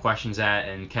that we have questions at,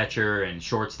 and catcher and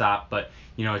shortstop, but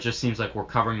it just seems like we're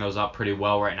covering those up pretty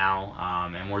well right now,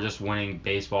 and we're just winning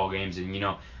baseball games.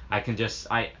 And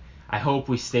I hope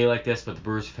we stay like this, but the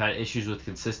Brewers have had issues with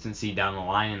consistency down the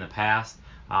line in the past.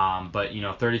 But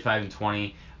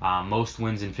 35-20, most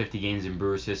wins in 50 games in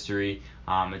Brewers history.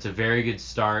 It's a very good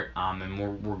start, and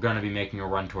we're going to be making a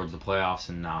run towards the playoffs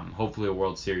and hopefully a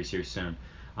World Series here soon.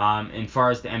 As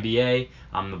far as the NBA,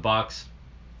 the Bucks,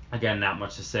 again, not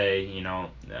much to say.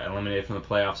 Eliminated from the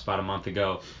playoffs about a month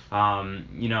ago.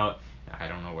 I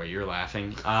don't know why you're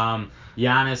laughing.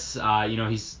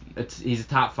 Giannis, he's a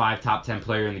top 5, top 10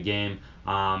 player in the game.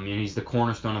 He's the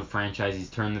cornerstone of the franchise. He's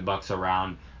turned the Bucks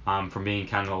around from being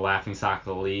kind of the laughingstock of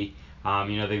the league.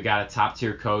 They've got a top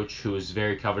tier coach who is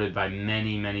very coveted by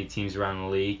many teams around the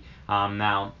league.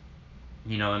 Now,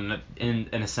 in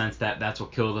a sense that's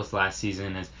what killed us last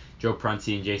season, is Joe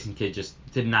Prunty and Jason Kidd just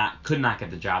could not get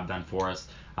the job done for us.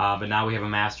 But now we have a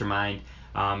mastermind.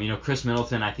 Chris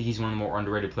Middleton, I think he's one of the more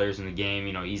underrated players in the game.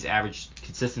 He's averaged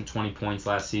consistent 20 points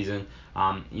last season.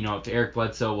 If Eric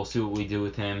Bledsoe, we'll see what we do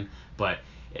with him. But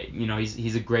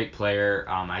he's a great player.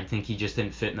 I think he just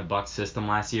didn't fit in the Bucks system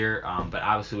last year. But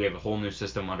obviously we have a whole new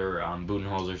system under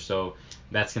Budenholzer, so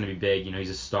that's going to be big. He's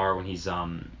a star when he's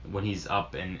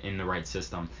up and in the right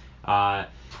system.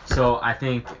 So I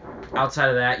think outside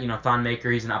of that, Thon Maker,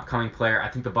 he's an upcoming player. I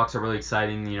think the Bucks are really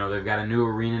exciting. They've got a new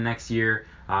arena next year.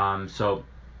 So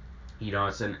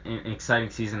it's an exciting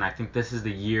season. I think this is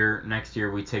the year, next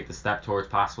year, we take the step towards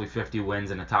possibly 50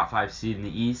 wins and a top 5 seed in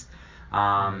the East.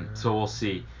 So we'll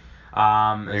see.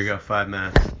 There you go, 5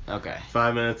 minutes. Okay.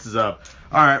 5 minutes is up.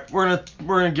 All right, we're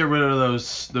gonna get rid of those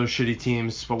shitty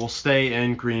teams, but we'll stay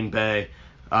in Green Bay.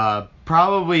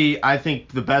 Probably, I think,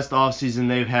 the best offseason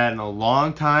they've had in a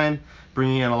long time.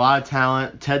 bringing in a lot of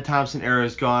talent. Ted Thompson era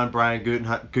is gone. Brian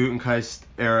Gutekunst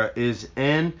era is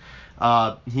in.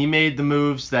 He made the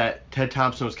moves that Ted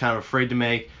Thompson was kind of afraid to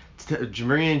make.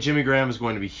 Bringing in Jimmy Graham is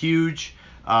going to be huge.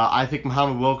 I think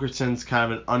Muhammad Wilkerson's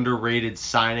kind of an underrated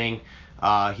signing.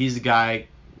 He's a guy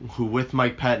who, with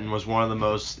Mike Pettin, was one of the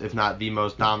most, if not the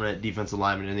most, dominant defensive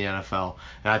lineman in the NFL.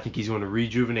 And I think he's going to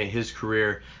rejuvenate his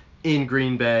career in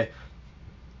Green Bay.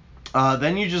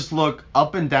 Then you just look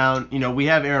up and down. We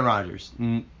have Aaron Rodgers.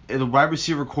 The wide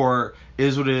receiver core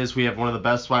is what it is. We have one of the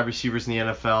best wide receivers in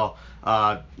the NFL.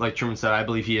 Like Truman said, I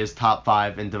believe he is top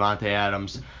 5 in Devontae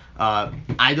Adams.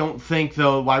 I don't think,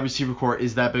 though, wide receiver core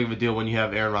is that big of a deal when you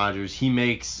have Aaron Rodgers. He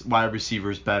makes wide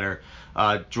receivers better.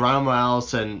 Geronimo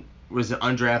Allison was an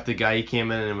undrafted guy. He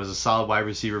came in and was a solid wide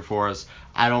receiver for us.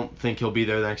 I don't think he'll be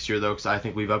there next year, though, because I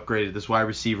think we've upgraded this wide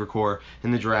receiver core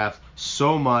in the draft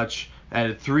so much.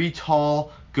 Added 3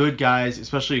 tall, good guys,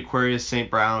 especially Aquarius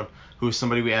St. Brown, who was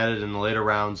somebody we added in the later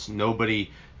rounds. Nobody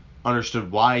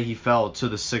understood why he fell to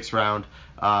the 6th round.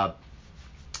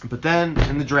 But then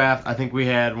in the draft, I think we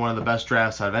had one of the best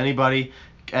drafts out of anybody,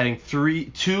 adding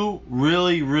 2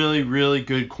 really, really, really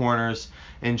good corners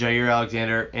in Jair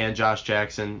Alexander and Josh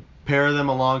Jackson. Pair them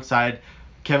alongside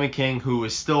Kevin King, who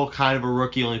is still kind of a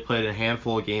rookie, only played a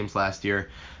handful of games last year,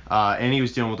 and he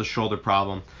was dealing with a shoulder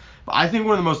problem. But I think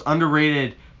one of the most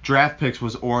underrated draft picks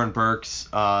was Oren Burks,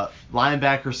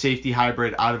 linebacker safety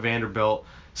hybrid out of Vanderbilt,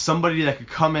 somebody that could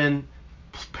come in,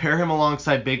 pair him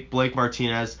alongside big Blake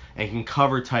Martinez, and can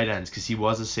cover tight ends because he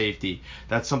was a safety.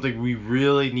 That's something we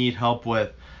really need help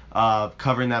with,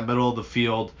 covering that middle of the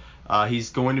field. He's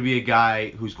going to be a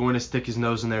guy who's going to stick his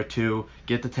nose in there too,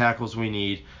 get the tackles we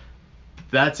need.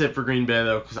 That's it for Green Bay,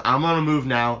 though, because I'm going to move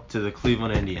now to the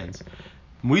Cleveland Indians.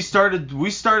 We started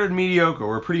mediocre.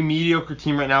 We're a pretty mediocre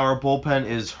team right now. Our bullpen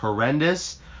is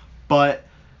horrendous, but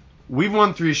we've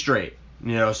won 3 straight.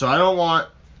 So I don't want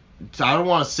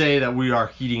to say that we are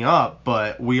heating up,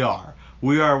 but we are.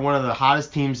 We are one of the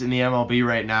hottest teams in the MLB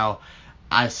right now.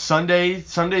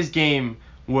 Sunday's game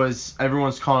was,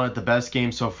 everyone's calling it the best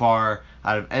game so far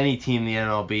out of any team in the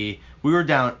MLB. We were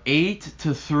down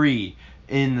 8-3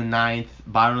 in the 9th,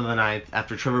 bottom of the 9th,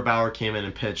 after Trevor Bauer came in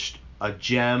and pitched a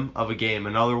gem of a game.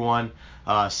 Another one,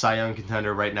 Cy Young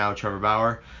contender right now, Trevor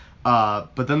Bauer.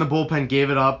 But then the bullpen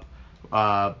gave it up,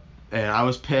 and I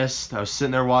was pissed. I was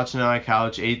sitting there watching on my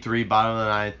couch, 8-3, bottom of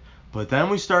the 9th. But then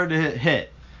we started to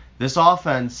hit. This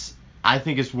offense, I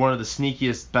think, is one of the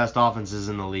sneakiest, best offenses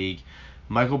in the league.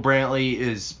 Michael Brantley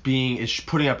is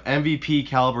putting up MVP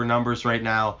caliber numbers right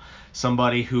now.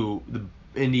 Somebody who the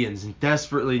Indians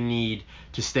desperately need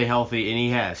to stay healthy, and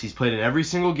he has. He's played in every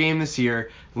single game this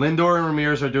year. Lindor and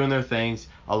Ramirez are doing their things.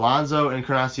 Alonso and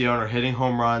Encarnacion are hitting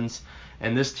home runs.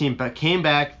 And this team came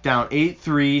back down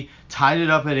 8-3, tied it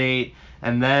up at 8,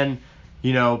 and then,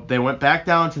 they went back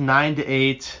down to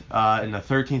 9-8 in the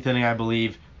 13th inning, I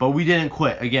believe. But we didn't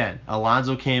quit. Again,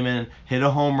 Alonso came in, hit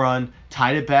a home run,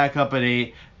 tied it back up at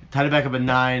 8, tied it back up at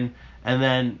 9, and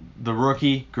then the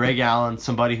rookie, Greg Allen,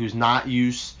 somebody who's not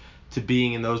used to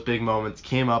being in those big moments,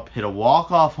 came up, hit a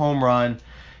walk-off home run.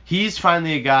 He's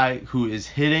finally a guy who is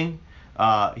hitting.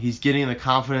 He's getting the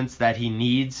confidence that he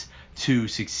needs to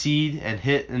succeed and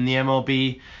hit in the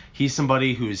MLB. He's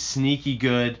somebody who is sneaky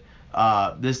good.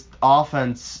 This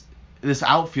offense, this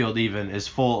outfield even, is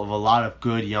full of a lot of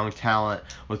good young talent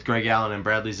with Greg Allen and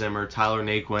Bradley Zimmer, Tyler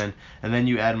Naquin, and then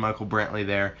you add Michael Brantley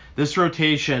there. This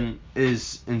rotation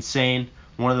is insane.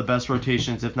 One of the best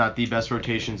rotations, if not the best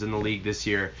rotations in the league this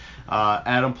year.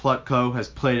 Adam Plutko has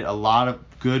played a lot of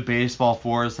good baseball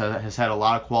for us, has had a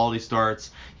lot of quality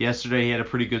starts. Yesterday he had a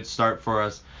pretty good start for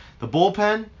us. The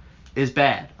bullpen is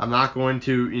bad. I'm not going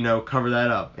to, cover that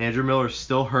up. Andrew Miller's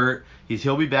still hurt.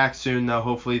 He'll be back soon, though.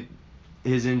 Hopefully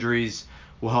his injuries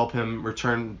will help him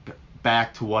return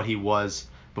back to what he was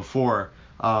before.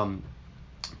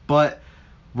 But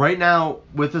right now,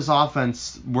 with this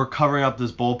offense, we're covering up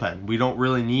this bullpen. We don't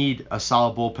really need a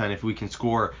solid bullpen if we can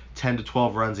score 10 to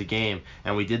 12 runs a game.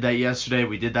 And we did that yesterday.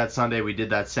 We did that Sunday. We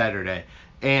did that Saturday.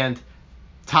 And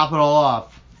top it all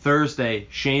off, Thursday,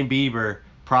 Shane Bieber,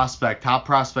 top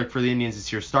prospect for the Indians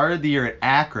this year, started the year at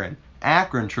Akron.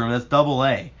 Akron, Truman, that's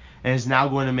AA. And is now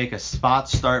going to make a spot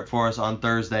start for us on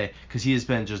Thursday because he has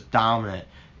been just dominant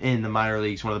in the minor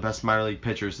leagues, one of the best minor league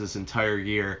pitchers this entire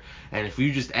year. And if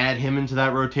you just add him into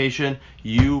that rotation,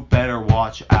 you better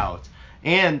watch out.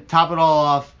 And top it all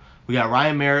off, we got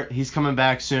Ryan Merritt. He's coming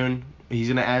back soon. He's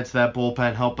going to add to that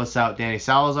bullpen, help us out. Danny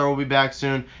Salazar will be back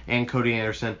soon, and Cody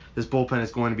Anderson. This bullpen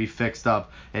is going to be fixed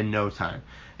up in no time.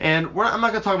 And I'm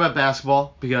not going to talk about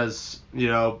basketball because,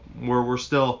 we're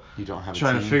still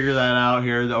trying to figure that out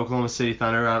here. The Oklahoma City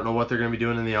Thunder, I don't know what they're going to be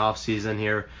doing in the offseason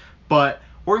here. But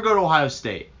we're going to go to Ohio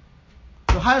State.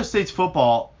 Ohio State's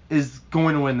football is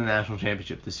going to win the national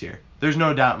championship this year. There's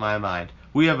no doubt in my mind.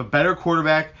 We have a better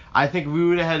quarterback. I think if we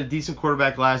would have had a decent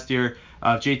quarterback last year,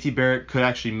 JT Barrett could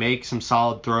actually make some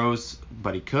solid throws,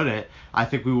 but he couldn't. I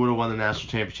think we would have won the national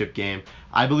championship game.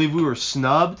 I believe we were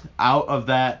snubbed out of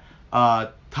that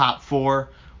top 4.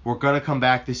 We're going to come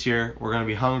back this year. We're going to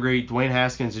be hungry. Dwayne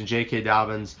Haskins and J.K.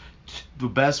 Dobbins, the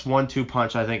best 1-2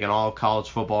 punch, I think, in all of college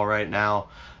football right now.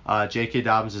 J.K.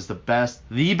 Dobbins is the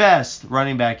best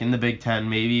running back in the Big Ten,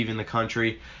 maybe even the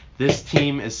country. This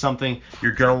team is something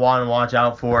you're going to want to watch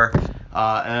out for.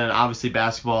 And obviously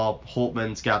basketball,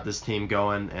 Holtman's got this team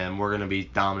going, and we're going to be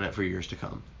dominant for years to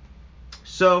come.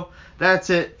 So that's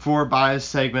it for Bias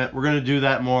segment. We're going to do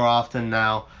that more often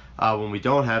now when we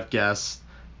don't have guests.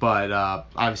 But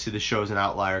obviously the show is an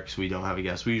outlier because we don't have a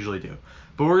guest. We usually do.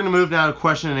 But we're going to move now to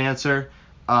question and answer.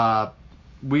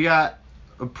 We got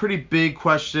a pretty big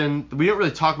question. We didn't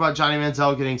really talk about Johnny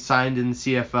Manziel getting signed in the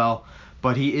CFL,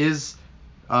 but he is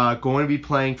going to be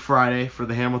playing Friday for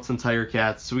the Hamilton Tiger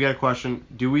Cats. So we got a question.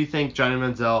 Do we think Johnny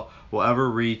Manziel will ever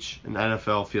reach an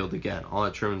NFL field again? I'll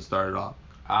let Truman start it off.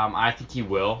 I think he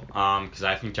will because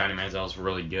I think Johnny Manziel is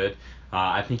really good.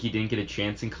 I think he didn't get a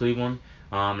chance in Cleveland,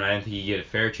 and I didn't think he'd get a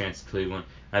fair chance in Cleveland.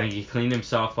 I think he cleaned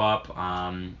himself up,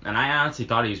 and I honestly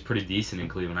thought he was pretty decent in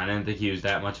Cleveland. I didn't think he was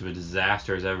that much of a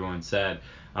disaster as everyone said.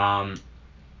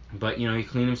 But, he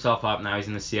cleaned himself up. Now he's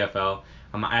in the CFL.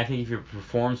 I think if he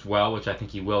performs well, which I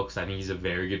think he will because I think he's a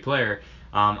very good player,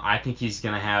 I think he's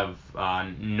going to have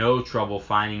no trouble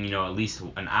finding, at least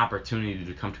an opportunity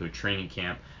to come to a training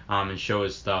camp and show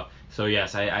his stuff. So,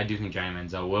 yes, I do think Johnny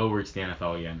Manziel will reach the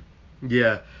NFL again.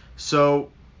 Yeah. So,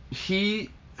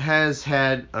 he has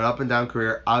had an up-and-down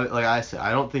career. Like I said,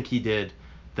 I don't think he did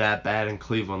that bad in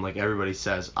Cleveland like everybody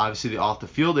says. Obviously, the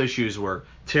off-the-field issues were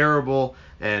terrible,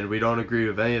 and we don't agree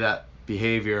with any of that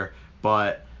behavior,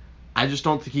 but I just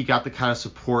don't think he got the kind of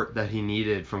support that he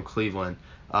needed from Cleveland.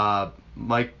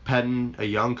 Mike Pettin, a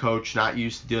young coach, not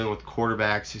used to dealing with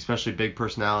quarterbacks, especially big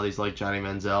personalities like Johnny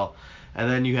Manziel. And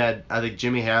then you had, I think,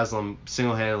 Jimmy Haslam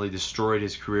single-handedly destroyed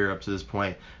his career up to this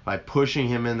point by pushing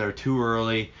him in there too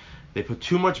early. They put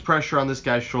too much pressure on this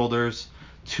guy's shoulders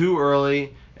too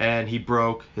early, and he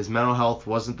broke. His mental health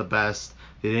wasn't the best.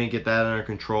 They didn't get that under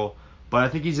control. But I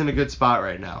think he's in a good spot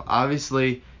right now.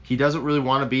 Obviously, he doesn't really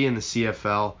want to be in the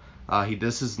CFL.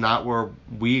 This is not where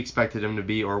we expected him to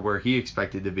be or where he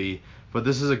expected to be. But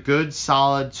this is a good,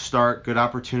 solid start, good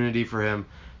opportunity for him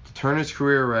to turn his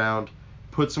career around,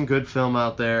 put some good film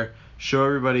out there, show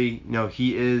everybody,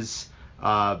 he is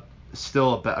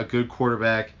still a good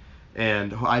quarterback,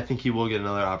 and I think he will get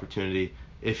another opportunity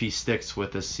if he sticks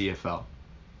with the CFL.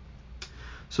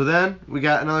 So then we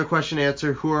got another question to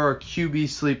answer. Who are our QB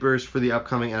sleepers for the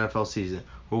upcoming NFL season?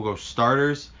 We'll go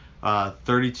starters,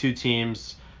 32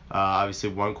 teams, obviously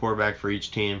one quarterback for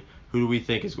each team. Who do we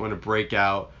think is going to break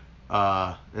out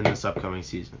in this upcoming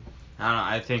season? I don't know.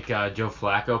 I think Joe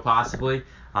Flacco possibly.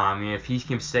 If he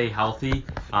can stay healthy,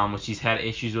 which he's had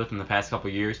issues with in the past couple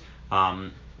of years.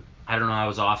 I don't know how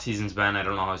his off-season's been. I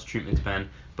don't know how his treatment's been.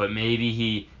 But maybe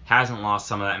he hasn't lost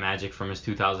some of that magic from his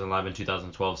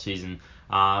 2011-2012 season.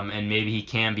 And maybe he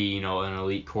can be, an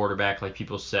elite quarterback, like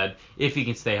people said, if he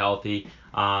can stay healthy.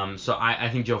 So I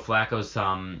think Joe Flacco's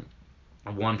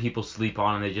one people sleep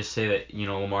on, and they just say that,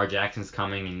 Lamar Jackson's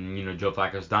coming and, Joe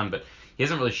Flacco's done. But he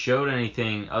hasn't really showed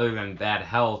anything other than bad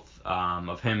health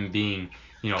of him being,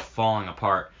 falling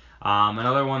apart.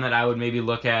 Another one that I would maybe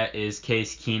look at is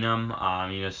Case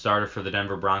Keenum, starter for the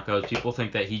Denver Broncos. People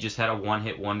think that he just had a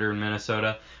one-hit wonder in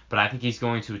Minnesota, but I think he's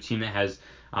going to a team that has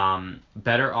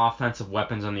better offensive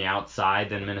weapons on the outside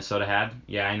than Minnesota had.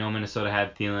 Yeah, I know Minnesota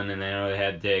had Thielen and I know they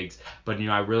had Diggs, but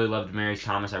I really loved Demaryius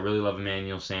Thomas. I really love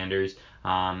Emmanuel Sanders.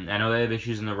 I know they have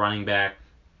issues in the running back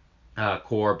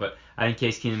core, but I think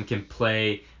Case Keenum can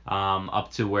play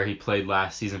up to where he played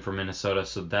last season for Minnesota,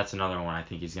 so that's another one I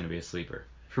think he's going to be a sleeper.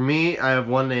 For me, I have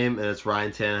one name, and it's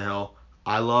Ryan Tannehill.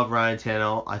 I love Ryan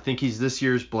Tannehill. I think he's this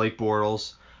year's Blake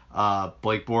Bortles.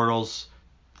 Blake Bortles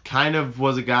kind of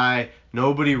was a guy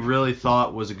nobody really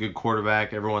thought was a good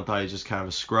quarterback. Everyone thought he was just kind of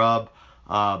a scrub.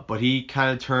 But he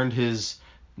kind of turned his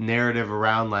narrative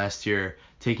around last year,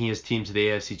 taking his team to the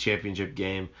AFC Championship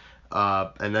game.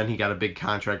 And then he got a big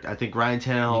contract. I think Ryan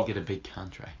Tannehill... He get a big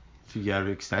contract. to get an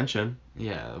extension.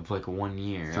 Yeah, of like 1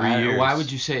 year. 3 years. Why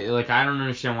would you say, like, I don't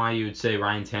understand why you would say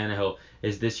Ryan Tannehill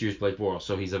is this year's Blake Bortles,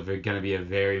 so he's going to be a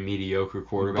very mediocre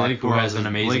quarterback who has an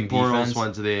amazing Blake defense. Bortles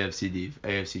went to the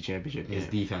AFC Championship game. His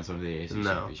defense went to the AFC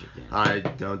Championship game. I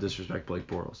don't disrespect Blake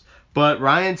Bortles. But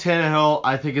Ryan Tannehill,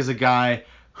 I think, is a guy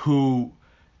who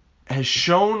has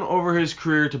shown over his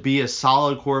career to be a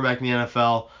solid quarterback in the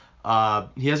NFL.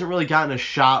 He hasn't really gotten a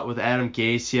shot with Adam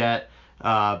Gase yet.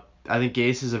 I think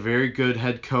Gase is a very good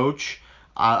head coach.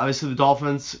 Obviously, the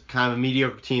Dolphins, kind of a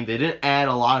mediocre team. They didn't add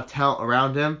a lot of talent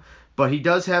around him, but he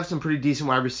does have some pretty decent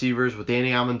wide receivers with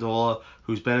Danny Amendola,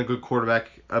 who's been a good quarterback,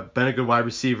 been a good wide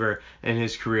receiver in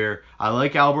his career. I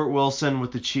like Albert Wilson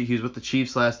with the Chiefs. He was with the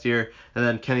Chiefs last year, and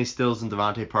then Kenny Stills and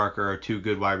Devontae Parker are two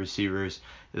good wide receivers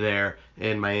there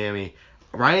in Miami.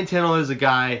 Ryan Tannehill is a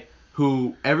guy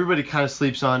who everybody kind of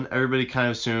sleeps on. Everybody kind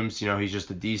of assumes, he's just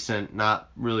a decent, not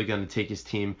really going to take his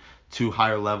team to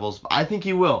higher levels. But I think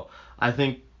he will. I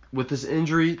think with this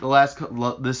injury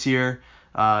this year,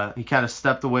 he kind of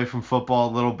stepped away from football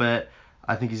a little bit.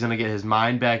 I think he's going to get his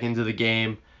mind back into the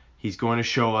game. He's going to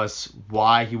show us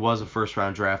why he was a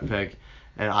first-round draft pick.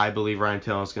 And I believe Ryan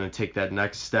Tannehill is going to take that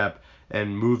next step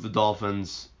and move the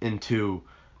Dolphins into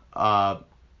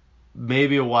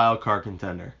maybe a wild card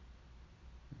contender.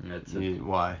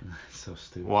 Why? That's so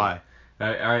stupid. Why? All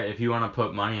right, if you want to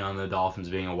put money on the Dolphins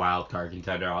being a wild card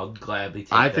contender, I'll gladly take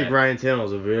that. I think Ryan Tannehill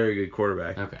is a very good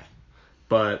quarterback. Okay.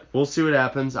 But we'll see what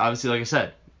happens. Obviously, like I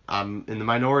said, I'm in the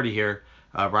minority here.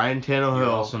 Ryan Tannehill. You're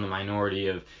also in the minority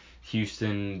of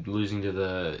Houston losing to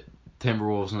the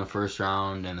Timberwolves in the first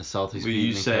round and the Celtics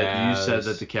beating the Cavs. You said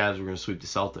that the Cavs were going to sweep the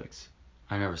Celtics.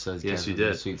 I never said the Yes, Cavs you were going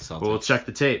did. to sweep the Celtics. Well, we'll check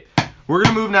the tape. We're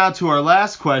going to move now to our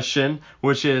last question,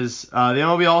 which is the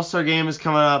MLB All-Star Game is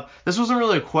coming up. This wasn't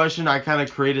really a question. I kind of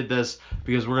created this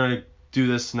because we're going to do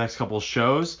this next couple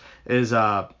shows, is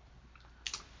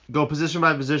go position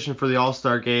by position for the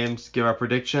All-Star Games, give our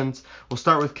predictions. We'll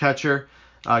start with catcher.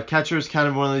 Catcher is kind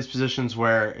of one of these positions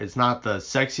where it's not the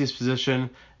sexiest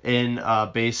position in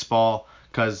baseball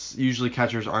because usually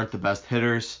catchers aren't the best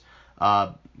hitters.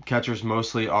 Catchers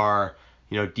mostly are,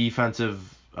 defensive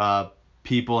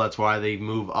people. That's why they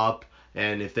move up,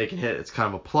 and if they can hit, it's kind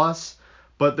of a plus.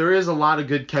 But there is a lot of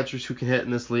good catchers who can hit in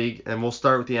this league, and we'll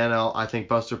start with the NL. I think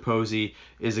Buster Posey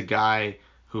is a guy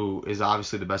who is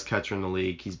obviously the best catcher in the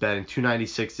league. He's batting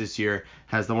 .296 this year,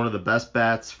 has one of the best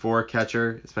bats for a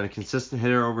catcher. He's been a consistent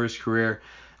hitter over his career.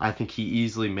 I think he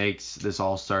easily makes this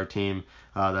All-Star team.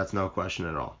 That's no question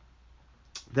at all.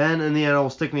 Then in the NL, we'll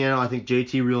stick in the NL. I think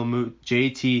JT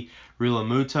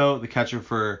Realmuto, the catcher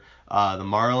for the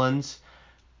Marlins,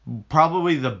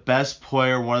 probably the best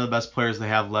player, one of the best players they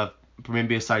have left,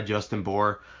 maybe aside Justin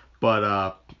Bour.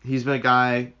 But he's been a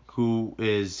guy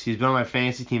he's been on my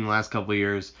fantasy team the last couple of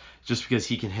years just because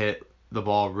he can hit the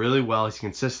ball really well. He's a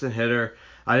consistent hitter.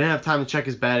 I didn't have time to check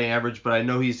his batting average, but I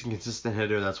know he's a consistent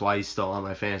hitter. That's why he's still on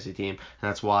my fantasy team, and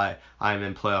that's why I'm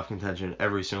in playoff contention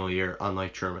every single year,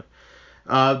 unlike Truman.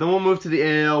 Then we'll move to the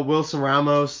AL. Wilson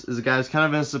Ramos is a guy who's kind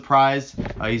of been a surprise. He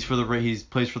plays for the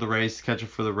Rays, catcher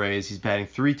for the Rays. He's batting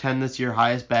 .310 this year,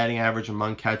 highest batting average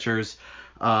among catchers.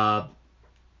 That's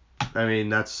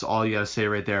all you got to say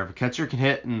right there. If a catcher can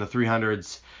hit in the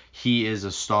 300s, he is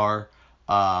a star.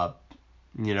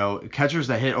 Catchers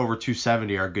that hit over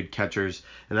 270 are good catchers,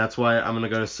 and that's why I'm going to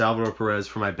go to Salvador Perez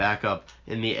for my backup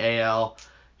in the AL.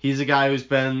 He's a guy who's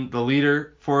been the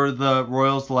leader for the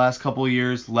Royals the last couple of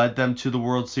years, led them to the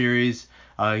World Series.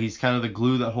 He's kind of the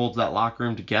glue that holds that locker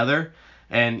room together,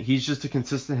 and he's just a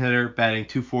consistent hitter, batting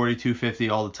 .240,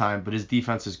 .250 all the time, but his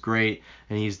defense is great,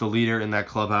 and he's the leader in that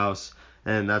clubhouse,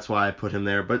 and that's why I put him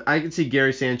there. But I can see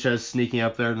Gary Sanchez sneaking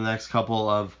up there the next couple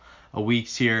of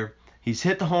weeks here. He's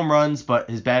hit the home runs, but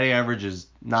his batting average is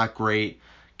not great.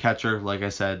 Catcher, like I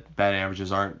said, batting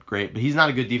averages aren't great, but he's not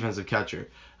a good defensive catcher.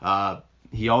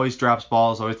 He always drops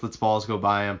balls, always lets balls go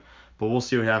by him, but we'll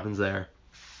see what happens there.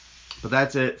 But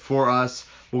that's it for us.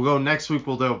 We'll go next week.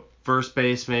 We'll do first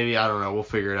base, maybe. I don't know. We'll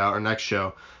figure it out. Our next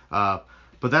show. But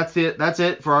that's it. That's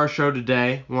it for our show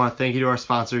today. We want to thank you to our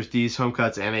sponsors, D's Home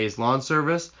Cuts and A's Lawn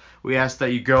Service. We ask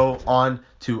that you go on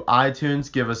to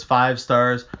iTunes, give us 5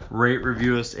 stars, rate,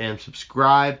 review us, and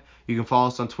subscribe. You can follow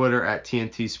us on Twitter at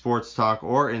TNT Sports Talk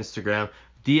or Instagram.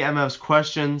 DM us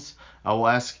questions.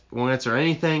 We'll answer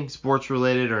anything, sports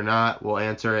related or not. We'll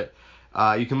answer it.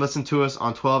 You can listen to us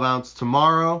on 12 Ounce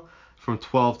tomorrow from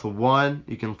 12 to 1.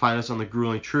 You can find us on The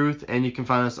Grueling Truth, and you can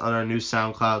find us on our new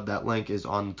SoundCloud. That link is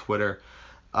on Twitter.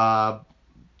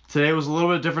 Today was a little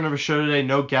bit different of a show today.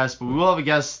 No guest, but we will have a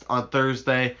guest on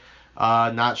Thursday.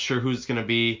 Not sure who it's going to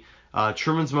be.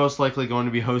 Truman's most likely going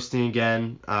to be hosting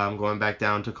again. I'm going back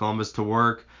down to Columbus to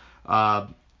work.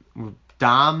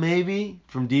 Dom, maybe,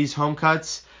 from D's Home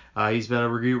Cuts. He's been a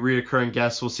reoccurring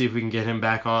guest. We'll see if we can get him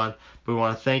back on. But we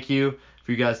want to thank you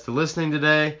for you guys to listening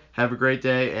today. Have a great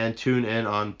day, and tune in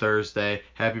on Thursday.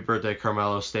 Happy birthday,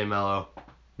 Carmelo. Stay mellow.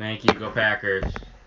 Thank you. Go Packers.